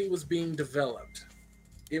Dragon Ball Z was being developed,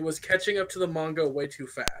 it was catching up to the manga way too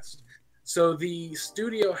fast. So the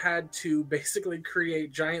studio had to basically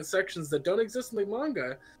create giant sections that don't exist in the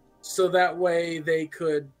manga, so that way they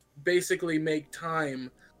could basically make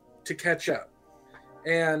time to catch up,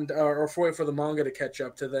 and or wait for the manga to catch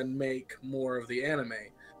up to then make more of the anime.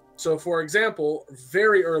 So, for example,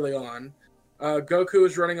 very early on, Goku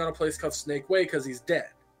is running on a place called Snake Way because he's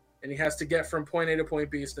dead, and he has to get from point A to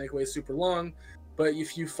point B. Snake Way is super long, but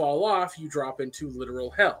if you fall off, you drop into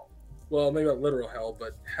literal hell. Well, maybe not literal hell,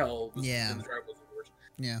 but hell. Yeah. In the Dragon Ball Z universe.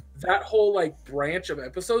 Yeah. That whole like branch of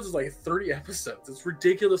episodes is like 30 episodes. It's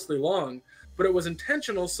ridiculously long, but it was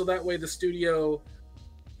intentional so that way the studio,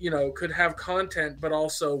 could have content, but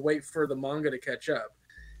also wait for the manga to catch up.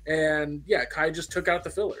 And yeah, Kai just took out the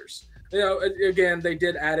fillers. Again, they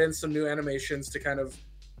did add in some new animations to kind of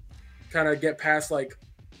get past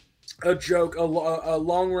a joke, a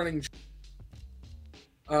long running. It's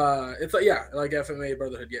like FMA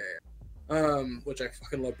Brotherhood, which I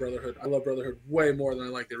fucking love Brotherhood. I love Brotherhood way more than I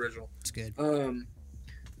like the original. It's good.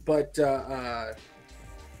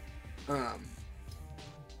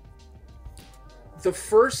 The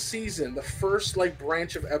first season, the first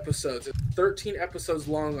branch of episodes, it's 13 episodes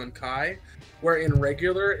long on Kai, where in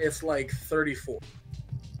regular it's like 34.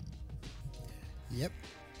 Yep.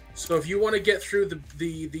 So if you want to get through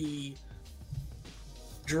the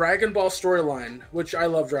Dragon Ball storyline, which I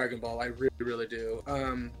love Dragon Ball, I really, really do.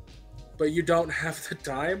 But you don't have the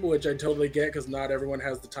time, which I totally get, because not everyone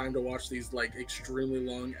has the time to watch these extremely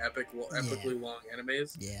long, epically long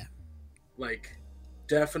animes. Yeah.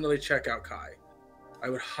 Definitely check out Kai. I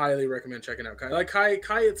would highly recommend checking out Kai.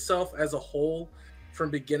 Kai itself as a whole, from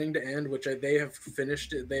beginning to end, which they have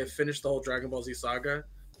finished it. They have finished the whole Dragon Ball Z saga.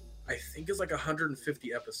 I think is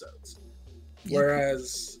 150 episodes. Yeah.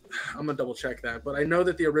 Whereas I'm gonna double check that, but I know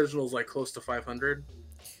that the original is close to 500.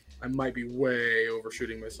 I might be way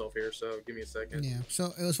overshooting myself here, so give me a second. Yeah.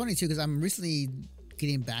 So it was funny too because I'm recently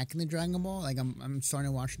getting back into Dragon Ball. I'm starting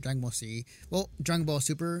to watch Dragon Ball Z. Well, Dragon Ball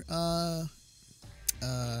Super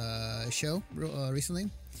show recently.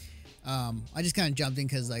 I just kind of jumped in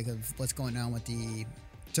because of what's going on with the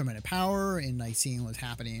Tournament of Power and seeing what's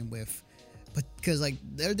happening with, but because the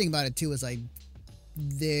other thing about it too is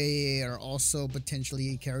they are also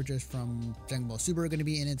potentially characters from Dragon Ball Super are going to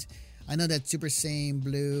be in it. I know that Super Saiyan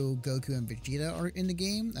Blue, Goku, and Vegeta are in the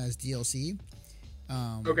game as DLC.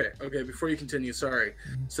 Okay. Before you continue, sorry.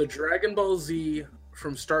 Mm-hmm. So Dragon Ball Z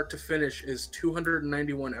from start to finish is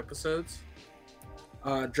 291 episodes.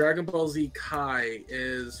 Dragon Ball Z Kai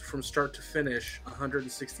is from start to finish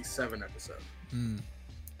 167 episodes.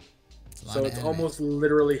 So it's almost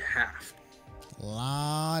literally half. A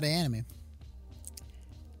lot of anime.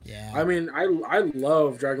 Yeah. I mean, I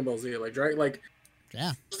love Dragon Ball Z.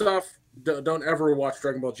 Yeah. Stuff. Don't ever watch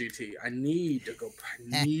Dragon Ball GT. I need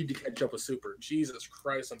to catch up with Super. Jesus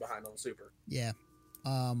Christ, I'm behind on Super. Yeah.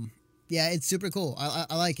 Yeah, it's super cool.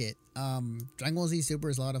 I like it. Dragon Ball Z Super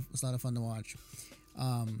is a lot of fun to watch.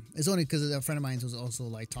 It's only because a friend of mine was also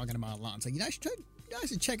talking about it a lot. It's I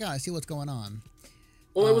should check out and see what's going on.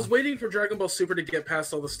 Well, I was waiting for Dragon Ball Super to get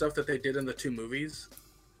past all the stuff that they did in the 2 movies.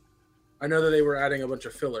 I know that they were adding a bunch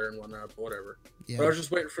of filler and whatnot, but whatever. Yeah. But I was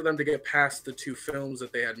just waiting for them to get past the 2 films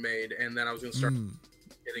that they had made, and then I was going to start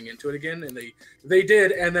getting into it again. And they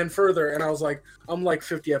did, and then further, and I was like, I'm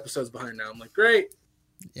 50 episodes behind now. I'm like, great.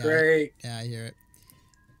 Yeah, great. Yeah, I hear it.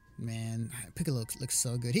 Man, Piccolo looks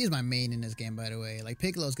so good. He's my main in this game, by the way.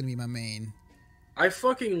 Piccolo's going to be my main. I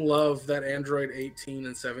fucking love that Android 18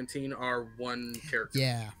 and 17 are one character.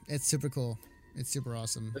 Yeah, it's super cool. It's super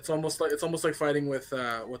awesome. It's almost like fighting with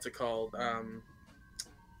what's it called?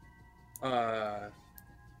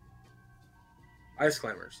 Ice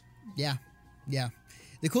Climbers. Yeah.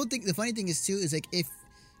 The funny thing is too is if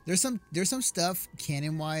there's some stuff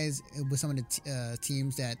canon wise with some of the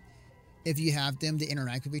teams that if you have them to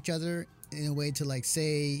interact with each other in a way to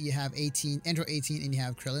say you have Android 18 and you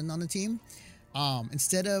have Krillin on the team.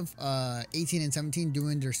 Instead of 18 and 17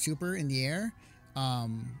 doing their super in the air,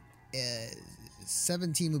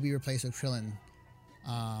 17 will be replaced with Krillin.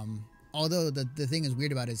 Although the thing is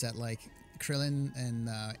weird about it is that Krillin and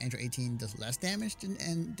Android 18 does less damage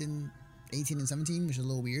than 18 and 17, which is a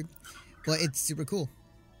little weird, but it's super cool.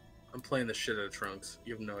 I'm playing the shit out of Trunks.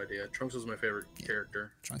 You have no idea. Trunks was my favorite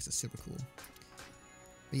character. Trunks is super cool.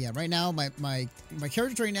 But yeah, right now my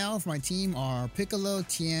characters right now for my team are Piccolo,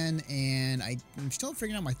 Tien, and I'm still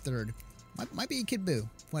figuring out my third. Might be Kid Buu, from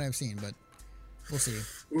what I've seen, but We'll see.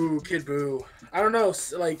 Ooh, Kid Buu. I don't know.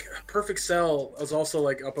 Like Perfect Cell is also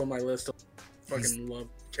like up on my list of fucking love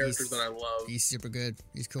characters that I love. He's super good.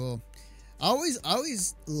 He's cool. I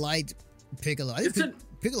always liked Piccolo. I think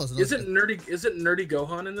Piccolo's Isn't Nerdy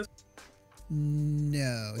Gohan in this?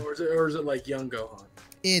 No. Or is it like young Gohan?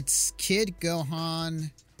 It's Kid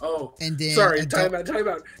Gohan. Oh, and then sorry. Time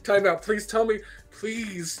out. Please tell me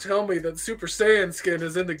that Super Saiyan skin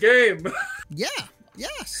is in the game.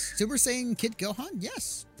 Yes. Super Saiyan Kid Gohan.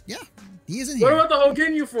 Yes. Yeah. He is in here. What about the whole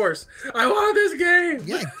Ginyu Force? I want this game.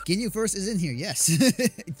 Yeah, Ginyu Force is in here. Yes.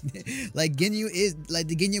 Like Ginyu is like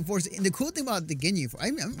the Ginyu Force. And the cool thing about the Ginyu Force,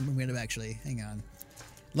 I'm random actually. Hang on.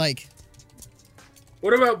 Like.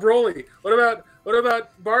 What about Broly? What about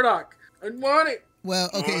Bardock? I want it. Well,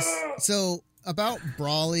 okay. So about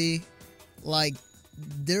Brawly, like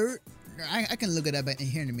I can look it up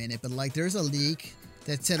here in a minute, but like there's a leak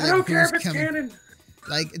that said like I don't care if it's canon.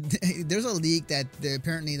 Like there's a leak that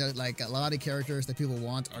apparently like a lot of characters that people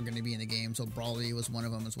want are going to be in the game. So Brawly was one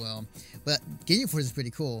of them as well. But Ginyu Force is pretty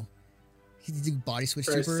cool. He did do body switch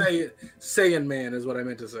super. Saiyan Man is what I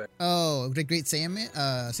meant to say. Oh, the Great Saiyan Man.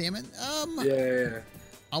 Saiyan Man. Yeah.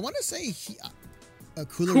 I want to say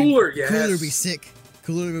Cooler. Yes. Cooler would be sick.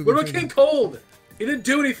 Cooler. What about King Cold? He didn't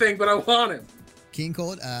do anything, but I want him. King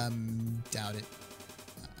Cold? Doubt it.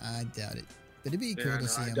 I doubt it. But it'd be cool to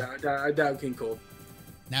see him. I doubt King Cold.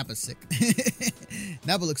 Nappa's sick.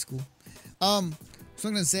 Nappa looks cool. So I'm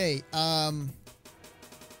gonna say, there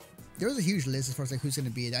was a huge list as far as like who's gonna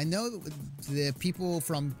be it. I know the people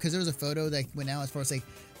because there was a photo that went out as far as like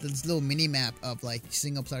this little mini map of like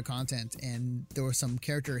single player content, and there were some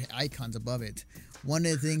character icons above it. One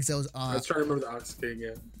of the things that was I was trying to remember the Ox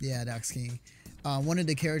King. Yeah, the Ox King. One of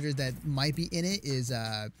the characters that might be in it is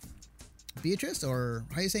Beatrice, or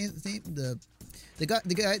how you say his name? The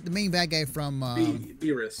main bad guy from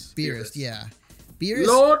Beerus. Beerus, yeah. Beerus,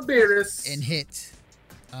 Lord Beerus, and Hit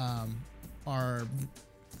are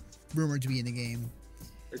rumored to be in the game.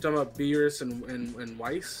 You're talking about Beerus and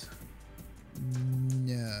Weiss?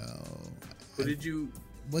 No. What did you?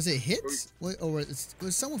 Was it Hit? Or was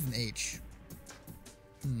someone from H?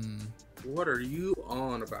 What are you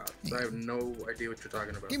on about? I have no idea what you're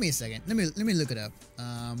talking about. Give me a second. Let me look it up.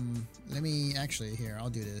 Let me actually here.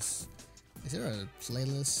 I'll do this. Is there a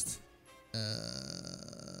playlist?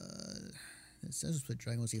 Let's just put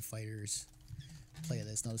Dragon Ball Z Fighters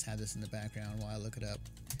playlist. I'll just have this in the background while I look it up.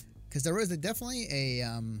 Because there was definitely a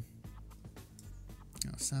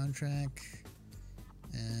soundtrack.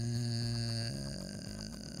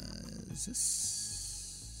 Is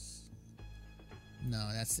this? No,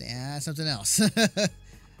 that's something else.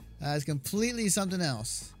 It's completely something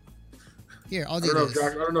else. Here, I'll do this.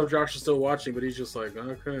 I don't know if Josh is still watching, but he's just like,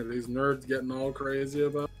 okay, these nerds getting all crazy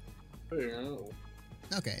about it.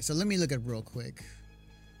 Okay, so let me look at it real quick.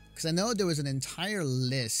 Because I know there was an entire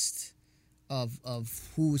list of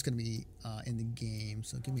who's going to be in the game.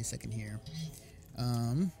 So give me a second here.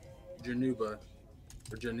 Januba.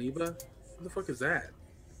 Or Geneva? What the fuck is that?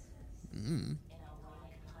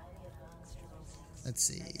 Let's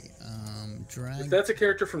see. If that's a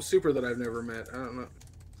character from Super that I've never met, I don't know.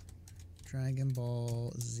 Dragon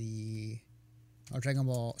Ball Z. Dragon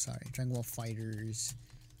Ball Fighters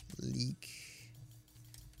leak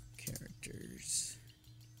characters.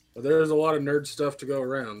 Well, there's a lot of nerd stuff to go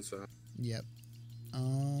around, so. Yep.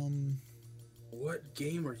 What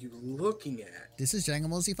game are you looking at? This is Dragon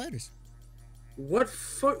Ball Z Fighters. What?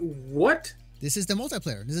 This is the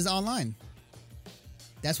multiplayer. This is online.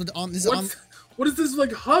 That's what what is this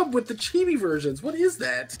like hub with the chibi versions? What is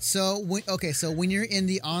that? So when you're in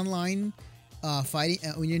the online fighting,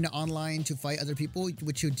 when you're in the online to fight other people,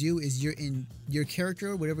 what you do is you're in your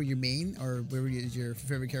character, whatever your main or whatever is your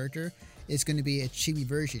favorite character, it's going to be a chibi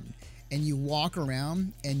version, and you walk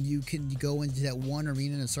around and you go into that one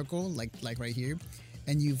arena in a circle, like right here,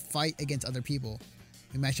 and you fight against other people.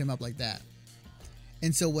 You match them up like that.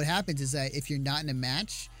 And so what happens is that if you're not in a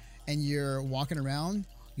match and you're walking around,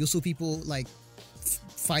 you'll see people like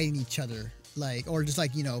fighting each other, like, or just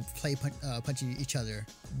like, punching each other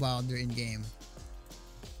while they're in game.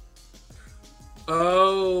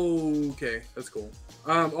 Oh, okay, that's cool.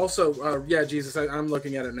 Also, Jesus, I'm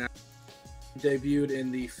looking at it now. Debuted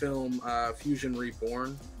in the film Fusion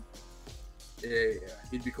Reborn. Yeah,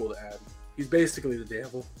 he'd be cool to add. He's basically the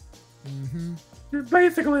devil. Mm-hmm. You're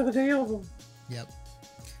basically the devil. Yep.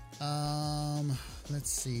 Let's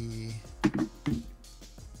see.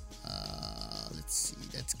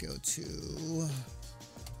 Let's go to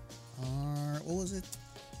what was it?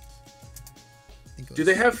 Do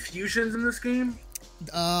they have fusions in this game?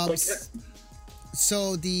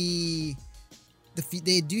 So the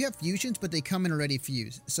they do have fusions, but they come in already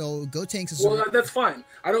fused. So Gotenks is Well, that's fine.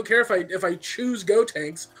 I don't care if I choose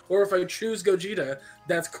Gotenks or if I choose Gogeta.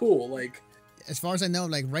 That's cool. Like, as far as I know,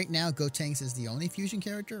 like right now, Gotenks is the only fusion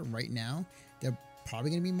character. Right now, they're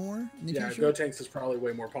probably gonna be more in the future. Gotenks is probably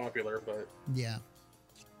way more popular, but yeah.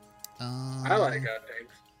 I like Gotenks.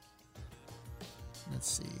 Let's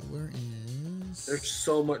see, where is? There's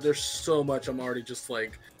so much. There's so much. I'm already just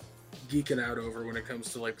like geeking out over when it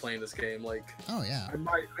comes to like playing this game. Like, oh yeah,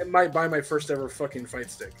 I might buy my first ever fucking fight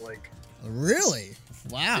stick. Like, really?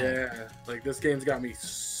 Wow. Yeah, like this game's got me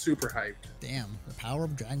super hyped. Damn, the power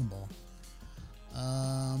of Dragon Ball.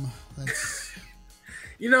 Let's.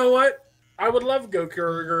 You know what? I would love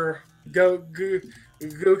Gokuro.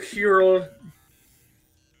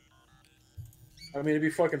 I mean, it'd be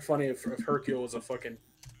fucking funny if Hercule was a fucking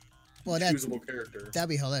choosable character. That'd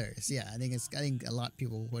be hilarious. Yeah, I think a lot of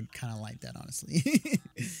people would kind of like that, honestly.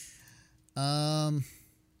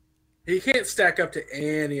 He can't stack up to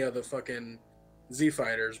any of the fucking Z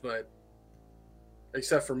fighters, but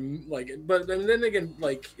except for like, but then again,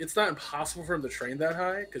 like, it's not impossible for him to train that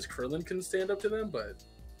high because Krillin can stand up to them, but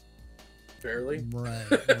barely. Right.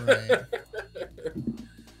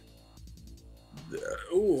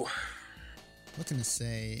 Ooh. What can I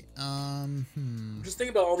say? Just think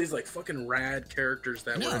about all these like fucking rad characters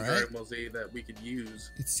that were in Dragon Ball Z that we could use.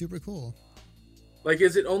 It's super cool. Like,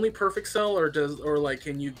 is it only Perfect Cell, or like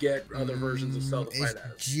can you get other versions of Cell to fight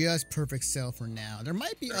as? It's just Perfect Cell for now. There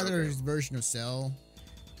might be other version of Cell,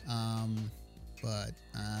 but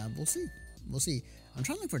we'll see. We'll see. I'm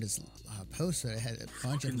trying to look for this post that had a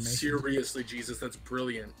bunch of information. Seriously, Jesus, that's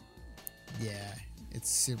brilliant. Yeah, it's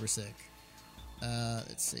super sick.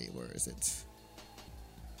 Let's see, where is it?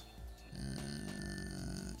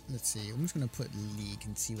 Let's see. I'm just gonna put League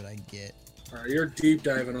and see what I get. All right, you're deep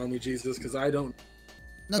diving on me, Jesus, because I don't.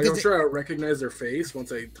 No, like, I'm sure I would recognize their face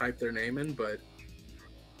once I type their name in, but.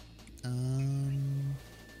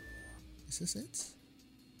 Is this it?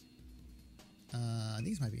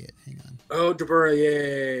 These might be it. Hang on. Oh, Dabura,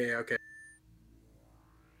 yeah, okay.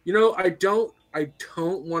 You know, I don't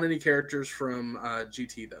want any characters from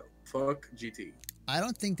GT though. Fuck GT. I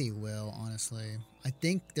don't think they will, honestly. I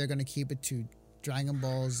think they're gonna keep it to Dragon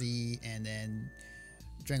Ball Z and then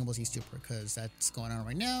Dragon Ball Z Super, because that's going on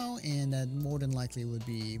right now, and that more than likely would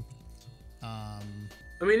be. I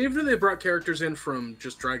mean, even if they brought characters in from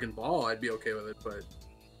just Dragon Ball, I'd be okay with it. But.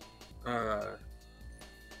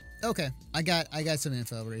 Okay, I got some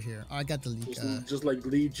info right here. I got the leak. Just like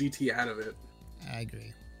leave GT out of it. I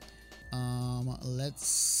agree. Let's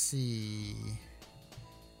see.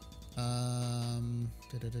 I'm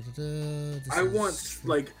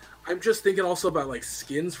just thinking also about like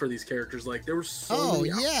skins for these characters. Like there were so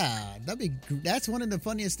many. Yeah, that's one of the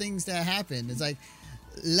funniest things that happened. It's like,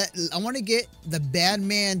 I want to get the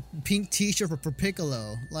Batman pink T-shirt for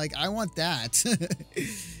Piccolo. Like, I want that.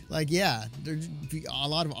 Like, yeah, there's a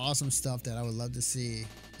lot of awesome stuff that I would love to see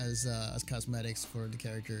as cosmetics for the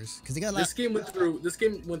characters, because they got this game went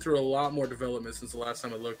through a lot more development since the last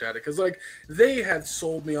time I looked at it. Because like they had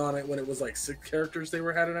sold me on it when it was like 6 characters they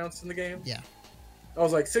had announced in the game. Yeah. I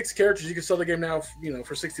was like, 6 characters, you can sell the game now,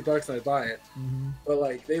 for $60 and I'd buy it. Mm-hmm. But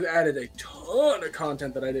like, they've added a ton of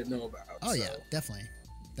content that I didn't know about. Oh yeah, definitely.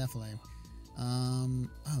 Oh,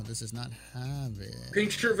 this does not have it. Pink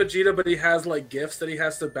shirt Vegeta, but he has like gifts that he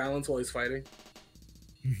has to balance while he's fighting.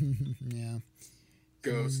 Yeah.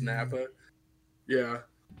 Ghost Nappa. Yeah.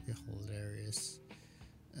 You're hilarious.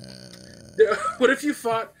 Yeah. What if you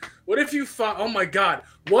fought? Oh my God!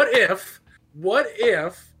 What if?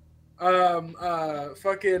 Fucking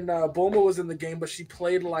Bulma was in the game, but she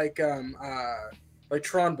played like Tronbot. I was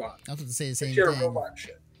about to say the same thing. She had a robot and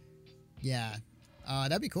shit. Yeah.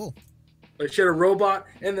 That'd be cool. Like she had a robot,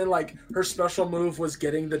 and then like her special move was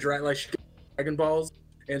getting the Dragon Balls,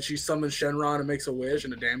 and she summons Shenron and makes a wish,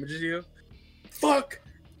 and it damages you. Fuck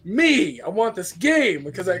me! I want this game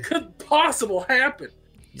because that couldn't possibly happen.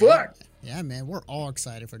 Fuck. Yeah, man, we're all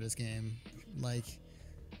excited for this game. Like,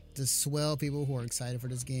 the swell people who are excited for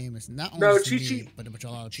this game is not only me, but a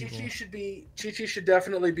lot of people. Chi-Chi should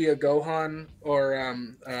definitely be a Gohan or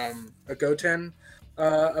a Goten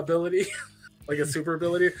ability. Like a super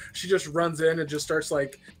ability. She just runs in and just starts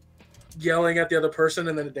like yelling at the other person,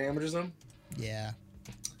 and then it damages them. Yeah.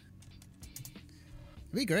 It'd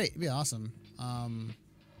be great. It'd be awesome.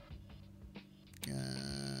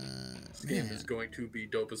 This game is going to be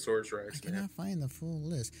Dopasaurus Rex. I cannot find the full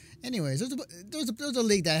list. Anyways, there was a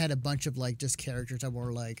league that had a bunch of like just characters that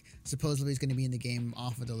were like supposedly going to be in the game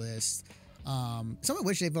off of the list. Some of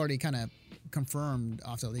which they've already kind of confirmed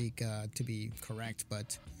off the league to be correct,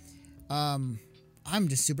 but I'm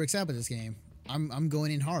just super excited about this game. I'm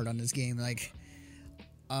going in hard on this game. Like,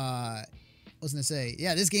 what was I gonna say?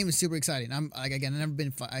 Yeah, this game is super exciting. I'm like, again, I've never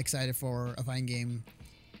been excited for a fighting game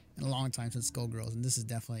in a long time since Skullgirls, and this is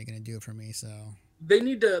definitely gonna do it for me. So they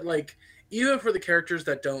need to, like, even for the characters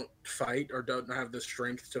that don't fight or don't have the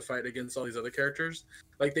strength to fight against all these other characters,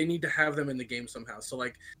 like, they need to have them in the game somehow. So,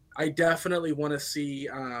 like, I definitely want to see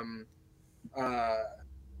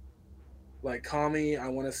like Kami. I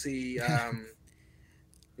want to see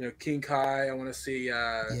King Kai. I want to see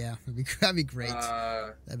yeah, that'd be great.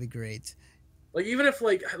 That'd be great. Like, even if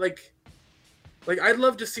like I'd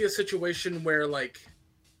love to see a situation where, like,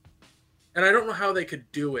 and I don't know how they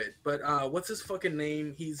could do it, but what's his fucking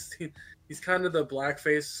name? He's kind of the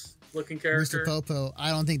blackface looking character. Mr. Popo.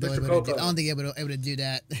 I don't think they'll able to do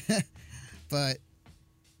that. But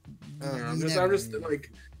I don't know. I'm just like,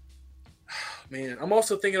 man. I'm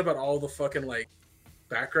also thinking about all the fucking, like,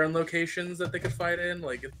 background locations that they could fight in.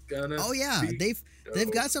 Like, it's gonna. Oh yeah, they've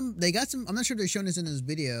got some. They got some. I'm not sure if they're showing this in this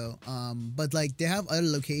video. But like they have other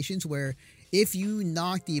locations where if you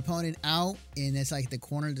knock the opponent out and it's like the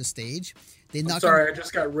corner of the stage, they knock. Sorry, I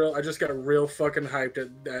just got real fucking hyped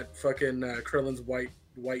at that fucking Krillin's white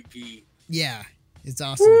gi. Yeah, it's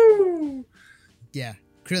awesome. Woo! Yeah,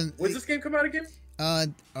 Krillin. When's this game come out again?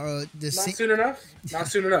 Soon enough. Not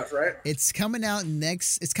soon enough, right? It's coming out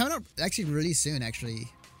next. It's coming out actually really soon. Actually,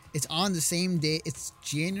 it's on the same day. It's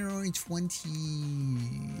January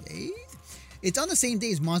 28th. It's on the same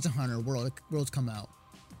day as Monster Hunter Worlds come out,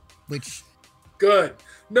 which. Good.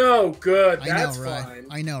 No, good. That's I know, right? fine.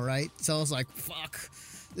 I know, right? So I was like, fuck.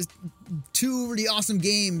 There's 2 really awesome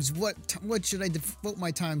games. What should I devote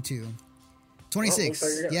my time to?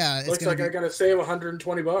 26. Well, looks like I gotta save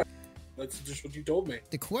 $120. That's just what you told me.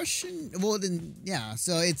 The question, well then, yeah.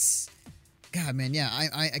 So it's, God, man, yeah.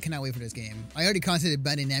 I cannot wait for this game. I already contacted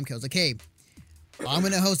Bandai Namco. I was like, hey, I'm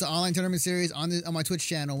gonna host an online tournament series on my Twitch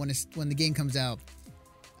channel when the game comes out.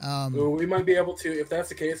 Well, we might be able to, if that's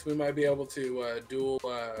the case, we might be able to dual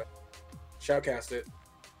shoutcast it.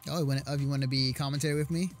 Oh, if you want to be commentary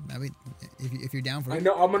with me, I mean, if you're down for it. I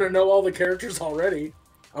know I'm gonna know all the characters already.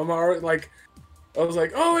 I'm already like, I was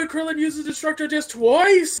like, oh, and Krillin uses Destructo Disc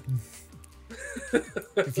twice.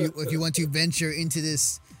 if you want to venture into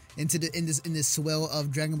this swell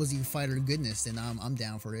of Dragon Ball Z Fighter goodness, then I'm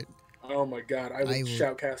down for it. Oh my god, I will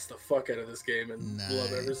shoutcast the fuck out of this game and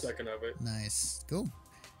love every second of it. Nice, cool.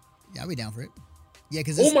 Yeah, I'll be down for it. Yeah,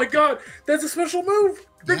 because oh my god, that's a special move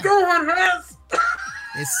that Gohan has.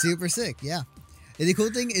 It's super sick. Yeah, and the cool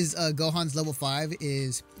thing is Gohan's level 5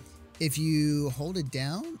 is if you hold it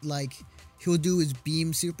down, like he'll do his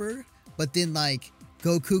beam super, but then like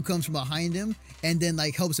Goku comes from behind him and then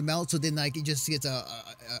like helps him out. So then like he just gets a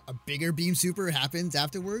bigger beam super happens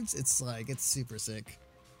afterwards. It's like it's super sick.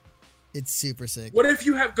 It's super sick. What if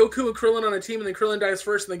you have Goku and Krillin on a team and then Krillin dies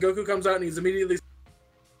first and then Goku comes out and he's immediately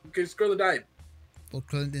because Krillin died? Well,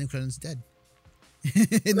 Krillin's dead.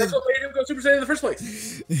 That's what made him go Super Saiyan in the first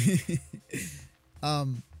place.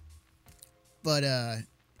 But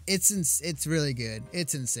it's really good.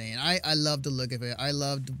 It's insane. I love the look of it. I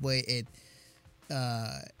love the way it.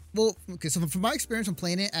 Well, okay. So from my experience from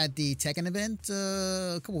playing it at the Tekken event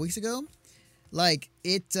a couple weeks ago, like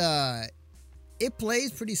it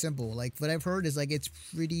plays pretty simple. Like what I've heard is like it's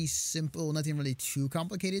pretty simple. Nothing really too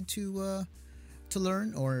complicated to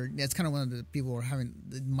learn. Or that's kind of one of the people who are having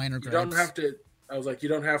the minor gripes. You don't have to. I was like, you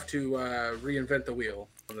don't have to reinvent the wheel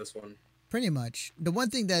on this one. Pretty much. The one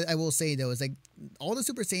thing that I will say though is like all the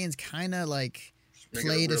Super Saiyans kind of like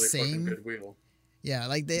play the same. Good wheel. Yeah,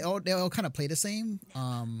 like they all kind of play the same.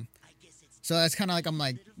 So that's kind of like I'm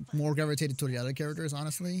like more gravitated to the other characters,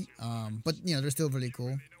 honestly. But you know they're still really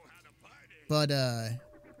cool. But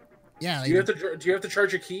yeah. Like, do you have to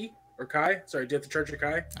charge your Ki or Kai? Sorry, do you have to charge your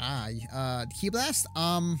Kai? Ki Blast.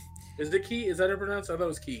 Is it Ki? Is that how pronounced? I thought it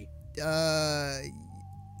was Ki.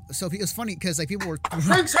 So it was funny because like people were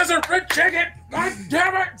Prince has a red chicken. God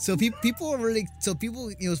damn it! So people were really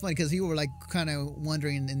it was funny because people were like kind of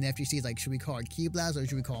wondering in the FGC like should we call it Ki Blast or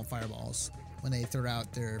should we call it Fireballs when they throw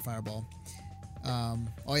out their fireball.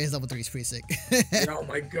 Oh, his level 3 is pretty sick. Oh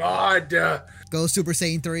my god! Go Super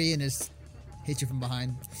Saiyan 3 and just hit you from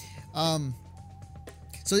behind.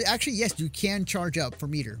 So actually, yes, you can charge up for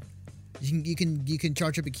meter. You can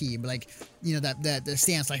charge up a Ki, but like you know that the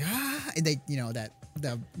stance like and they you know that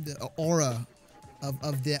the aura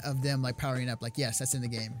of them like powering up like yes that's in the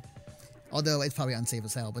game. Although it's probably unsafe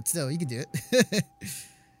as hell, but still you can do it.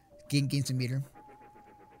 gain some meter.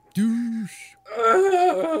 Douche.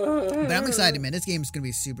 But I'm excited, man. This game is gonna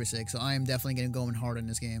be super sick, so I am definitely gonna go in hard on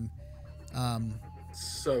this game.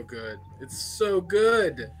 So good. It's so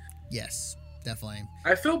good. Yes. definitely.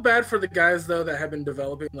 I feel bad for the guys though that have been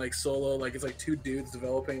developing like solo, like it's like two dudes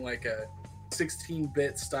developing like a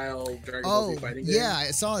 16-bit style Dragon Ball Z fighting game. Yeah,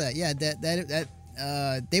 I saw that. Yeah, that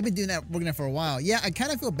they've been doing that, working on for a while. Yeah, I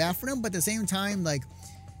kind of feel bad for them, but at the same time, like,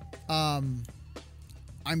 I'm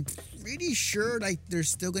pretty sure like there's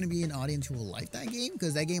still going to be an audience who will like that game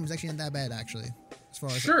because that game is actually not that bad, actually. As far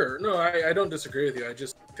as Sure, no, I don't disagree with you. I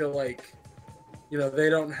just feel like, you know, they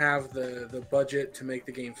don't have the budget to make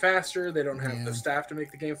the game faster. They don't have the staff to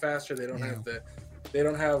make the game faster. They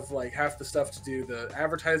don't have like half the stuff to do the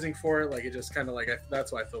advertising for it. Like it just kind of like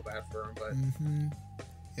that's why I feel bad for them. But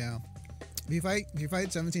yeah, if you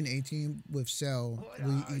fight 17, 18 with Cell,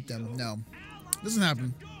 will you eat them? No, doesn't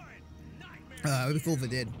happen. It'd be cool if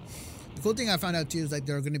it did. The cool thing I found out too is like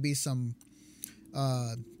there are going to be some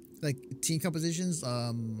like team compositions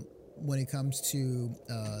when it comes to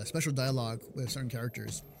special dialogue with certain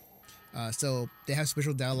characters. So they have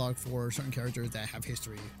special dialogue for certain characters that have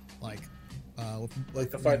history, like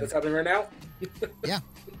the fight that's happening right now. Yeah.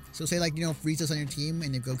 So say like, you know, Frieza's on your team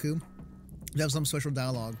and if Goku, they have some special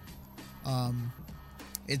dialogue.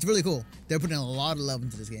 It's really cool. They're putting a lot of love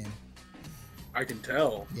into this game. I can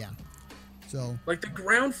tell. Yeah. So like the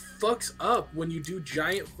ground fucks up when you do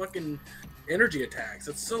giant fucking energy attacks.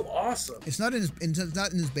 It's so awesome. It's not in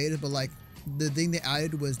his beta, but like the thing they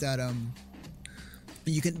added was that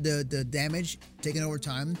you can the damage taken over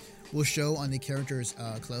time will show on the character's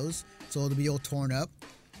clothes, so it'll be all torn up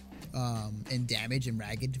and damaged and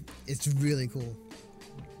ragged. It's really cool.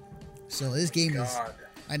 So this game is,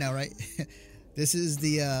 I know, right? This is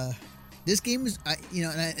the this game is, you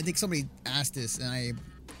know, and I think somebody asked this, and I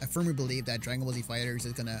firmly believe that Dragon Ball Z Fighters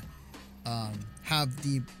is gonna have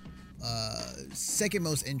the second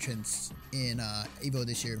most entrants in Evo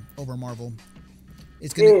this year over Marvel.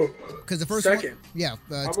 It's gonna, because the first second. one, yeah.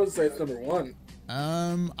 I would say it's number one.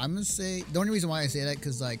 I'm gonna say the only reason why I say that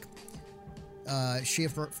because like Street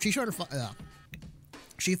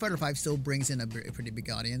Fighter 5 still brings in a pretty big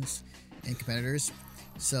audience and competitors,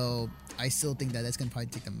 so I still think that that's gonna probably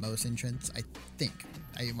take the most entrants. I think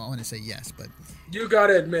I want to say yes, but you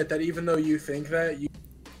gotta admit that even though you think that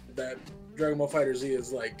that Dragon Ball FighterZ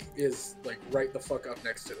is like right the fuck up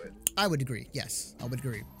next to it. I would agree. Yes, I would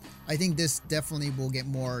agree. I think this definitely will get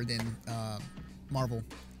more than Marvel,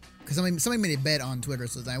 because somebody made a bet on Twitter.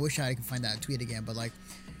 So I wish I could find that tweet again. But like,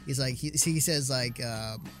 he's like he says like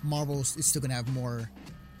Marvel is still gonna have more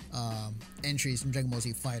entries from Dragon Ball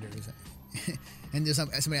Z Fighters. And there's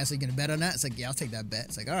somebody else gonna bet on that. It's like, yeah, I'll take that bet.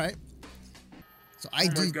 It's like, all right. So I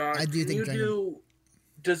do think.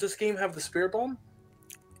 Does this game have the Spirit Bomb?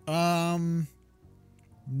 I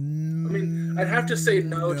mean, I'd have to say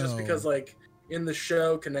no, just because like in the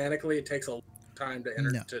show canonically it takes a long time to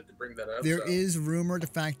enter to bring that up. There is rumor the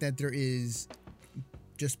fact that there is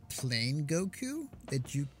just plain Goku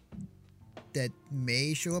that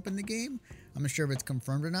may show up in the game. I'm not sure if it's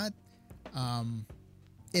confirmed or not.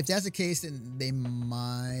 If that's the case, then they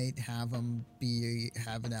might have him be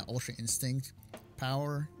having that Ultra Instinct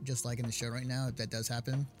power, just like in the show right now. If that does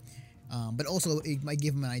happen. But also, it might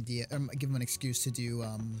give him an idea, or give him an excuse to do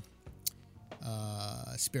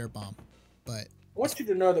Spirit Bomb. But I want you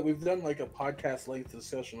to know that we've done like a podcast length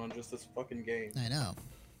discussion on just this fucking game. I know.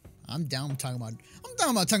 I'm down talking about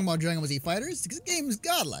Dragon Ball Z Fighters. This game is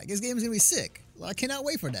godlike. This game is gonna be sick. Well, I cannot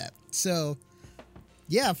wait for that. So,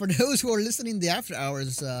 yeah, for those who are listening to the After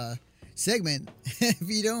Hours segment, if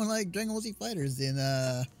you don't like Dragon Ball Z Fighters, then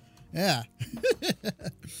yeah.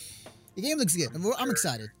 The game looks good. I'm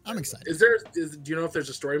excited. Do you know if there's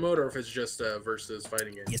a story mode or if it's just a versus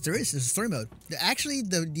fighting game? Yes, there is. There's a story mode. Actually,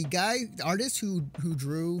 the artist who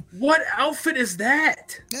drew. What outfit is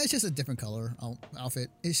that? Yeah, it's just a different color outfit.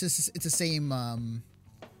 It's the same.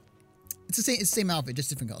 It's the same outfit, just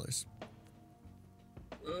different colors.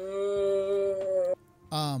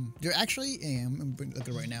 There actually, I'm looking at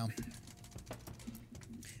it right now.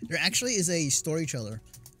 There actually is a story trailer,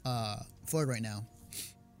 for it right now.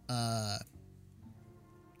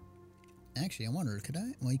 Actually, I wonder, could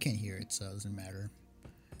I? Well, you can't hear it, so it doesn't matter.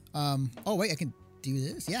 Oh wait, I can do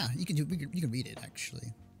this. Yeah, you can read it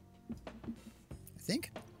actually. I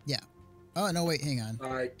think. Yeah. Oh no, wait, hang on.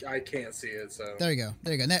 I can't see it, so. There you go.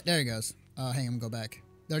 There it goes. Hang on, go back.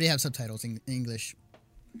 They already have subtitles in English.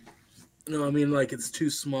 No, I mean like it's too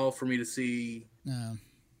small for me to see. No.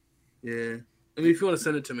 Yeah. I mean, if you want to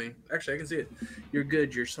send it to me, actually, I can see it. You're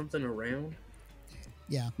good. You're something around.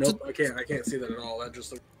 Yeah. Nope, I can't see that at all. That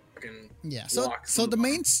just looks fucking. Yeah. So the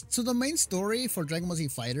main story for Dragon Ball Z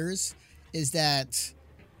Fighters is that,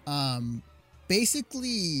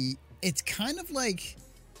 basically it's kind of like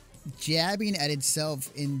jabbing at itself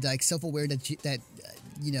in like self-aware that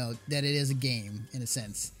that it is a game in a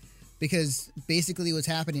sense, because basically what's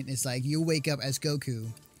happening is like you wake up as Goku,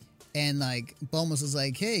 and like Bulma's is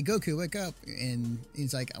like, "Hey, Goku, wake up," and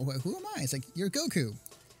he's like, "Who am I?" It's like, "You're Goku," and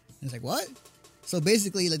it's like, "What?" So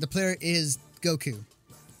basically, like the player is Goku,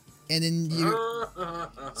 and then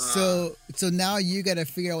so now you got to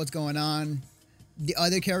figure out what's going on. The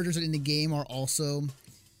other characters in the game are also,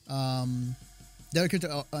 in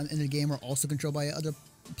the game are also controlled by other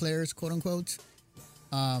players, quote unquote.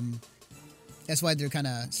 That's why they're kind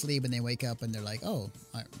of asleep and they wake up and they're like, "Oh,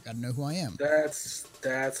 I gotta know who I am." That's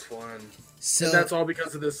fun. So and that's all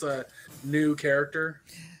because of this new character.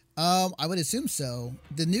 I would assume so.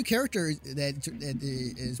 The new character that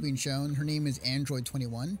is being shown, her name is Android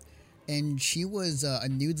 21, and she was a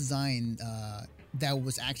new design that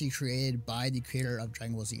was actually created by the creator of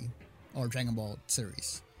Dragon Ball Z or Dragon Ball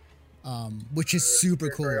series, which is super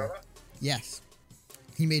cool. Yes,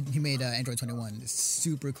 he made Android 21. It's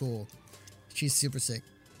super cool. She's super sick.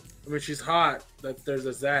 I mean, she's hot. There's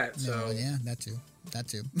that. So no, yeah, that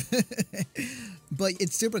too. But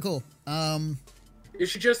it's super cool. Is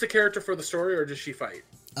she just a character for the story, or does she fight?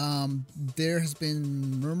 There has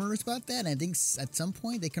been rumors about that. And I think at some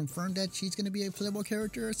point they confirmed that she's going to be a playable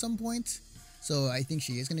character at some point. So I think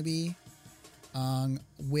she is going to be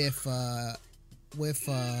with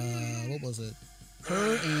what was it?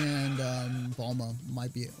 Her and Bulma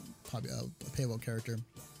might be probably a playable character.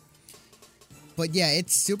 But yeah,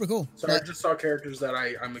 it's super cool. So I just saw characters that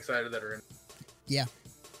I'm excited that are in. Yeah,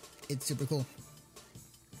 it's super cool.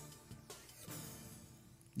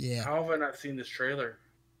 Yeah. How have I not seen this trailer?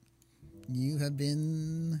 You have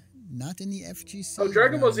been not in the FGC. Oh,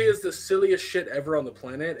 Dragon Ball Z is the silliest shit ever on the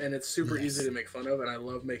planet, and it's super easy to make fun of, and I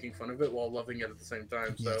love making fun of it while loving it at the same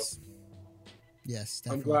time. So, yes,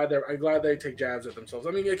 definitely. I'm glad they take jabs at themselves.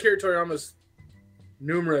 I mean, Akira Toriyama's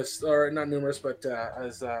not numerous, but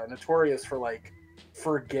as notorious for like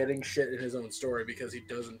forgetting shit in his own story because he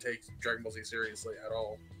doesn't take Dragon Ball Z seriously at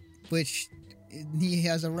all. Which he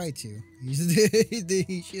has a right to.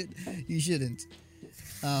 He shouldn't.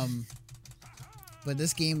 But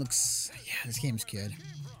this game looks. Yeah, this game's good.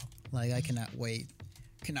 Like I cannot wait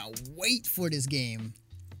for this game.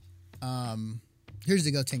 Here's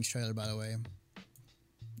the Go Tanks trailer, by the way.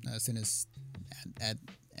 As soon as ad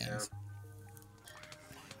ends.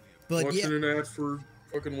 But watching an ad for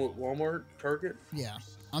fucking Walmart, Target. Yeah,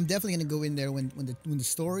 I'm definitely gonna go in there when the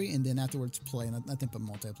story, and then afterwards play. Nothing but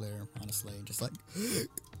multiplayer, honestly. Just like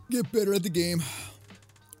get better at the game.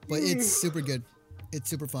 But it's super good. It's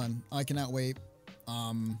super fun. I cannot wait.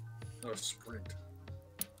 Sprint.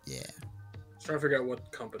 Yeah. I was trying to figure out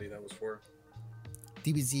what company that was for.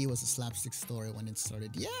 DBZ was a slapstick story when it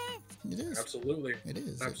started. Yeah, it is. Absolutely. It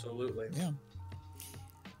is. Absolutely. Yeah.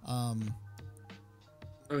 I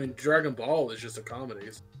mean, Dragon Ball is just a comedy.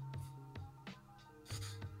 It's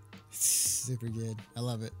super good. I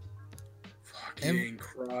love it. Fucking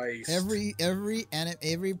Christ. Every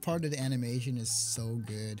part of the animation is so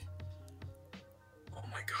good. Oh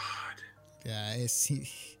my god. Yeah,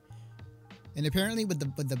 and apparently with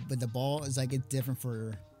the ball is like it's different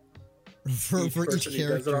for each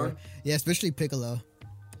character. Yeah, especially Piccolo.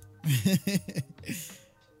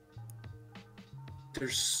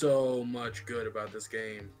 There's so much good about this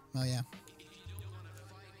game. Oh yeah.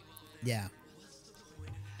 Yeah.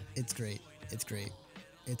 It's great.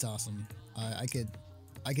 It's awesome. I could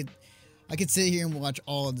sit here and watch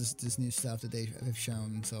all of this new stuff that they have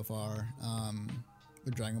shown so far.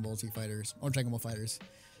 With Dragon Ball Z Fighters or Dragon Ball Fighters.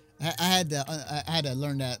 I had to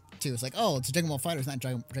learn that too. It's like, oh, it's Dragon Ball Fighters, not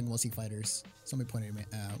Dragon Ball Z Fighters. Somebody pointed me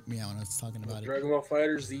out when I was talking about it. Dragon Ball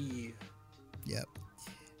Fighters Z. Yep.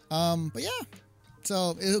 But yeah.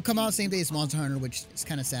 So it'll come out same day as Monster Hunter, which is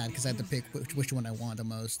kind of sad because I have to pick which one I want the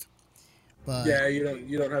most. But yeah, you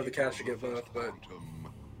don't have the cash to get both, but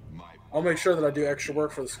I'll make sure that I do extra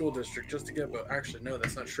work for the school district just to get both. Actually, no,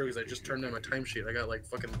 that's not true because I just turned in my timesheet. I got like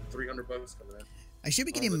fucking $300 coming in. I should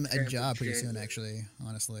be getting a job pretty soon, actually,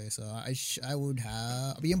 honestly. So I would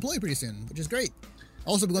be employed pretty soon, which is great.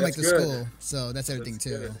 Also, be going back to school, so that's everything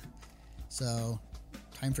too. Good. So,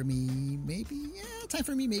 time for me, maybe,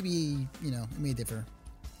 it may differ.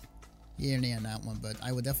 Yeah, on that one, but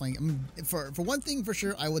I would definitely, for one thing for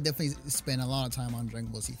sure, I would definitely spend a lot of time on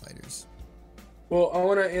Dragon Ball Z Fighters. Well, I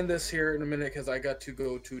want to end this here in a minute because I got to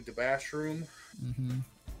go to the bash room. Mm-hmm.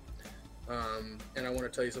 And I want to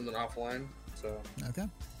tell you something offline. So okay.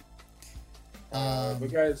 But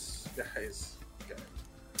guys.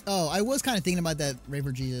 Oh, I was kind of thinking about that,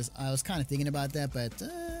 Raver Jesus. I was kind of thinking about that, but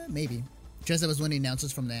maybe. Just that was when he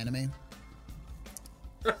announces from the anime.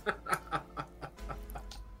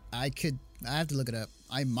 I have to look it up.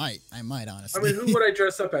 I might I honestly. mean, who would I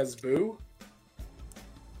dress up as? Boo?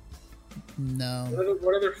 No.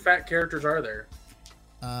 What other fat characters are there?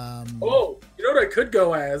 Um. Oh, you know what I could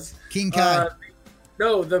go as? King Kai.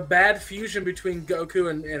 No, the bad fusion between Goku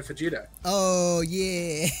and Vegeta. Oh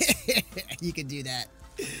yeah, you could do that.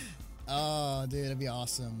 Oh, dude, that'd be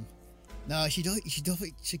awesome. No, she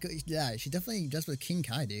definitely does with King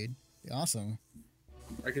Kai, dude. Be awesome.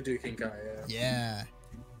 I could do King Kai, yeah.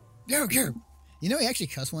 Yeah. Go. You know, he actually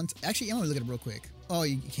cussed once. Actually, I'm gonna look at it real quick. Oh,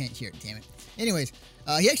 you can't hear it. Damn it. Anyways,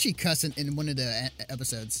 he actually cussed in one of the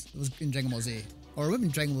episodes. It was in Dragon Ball Z, or it was in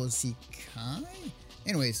Dragon Ball Z Kai.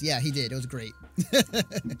 Anyways, yeah, he did. It was great.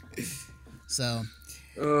 So.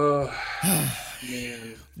 Oh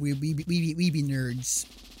man. We be nerds.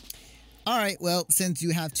 All right. Well, since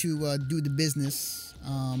you have to do the business,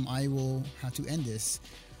 I will have to end this.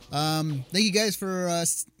 Thank you guys for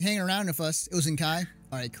hanging around with us. It was in Kai.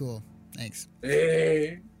 All right. Cool. Thanks.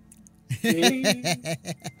 Hey.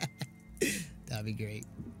 That'd be great.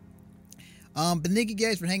 But thank you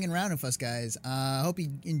guys for hanging around with us, guys. I hope you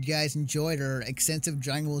guys enjoyed our extensive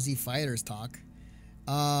Dragon Ball Z Fighters talk.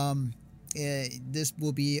 This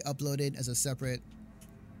will be uploaded as a separate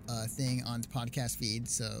thing on the podcast feed.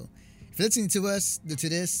 So if you're listening to us to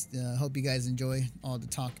this, hope you guys enjoy all the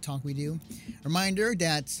talk we do. Reminder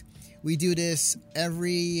that we do this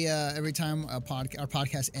every time our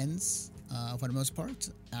podcast ends. For the most part,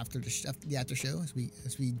 after the after show, as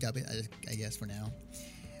we dub it, I guess for now.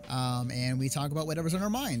 And we talk about whatever's on our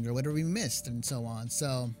mind or whatever we missed and so on.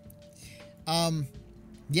 So,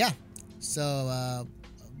 yeah. So,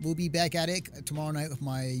 we'll be back at it tomorrow night with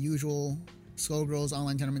my usual Skullgirls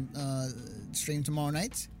online tournament stream tomorrow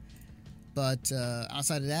night. But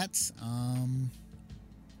outside of that,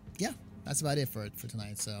 yeah, that's about it for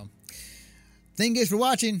tonight. So, thank you guys for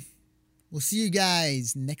watching. We'll see you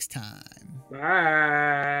guys next time.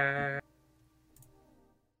 Bye.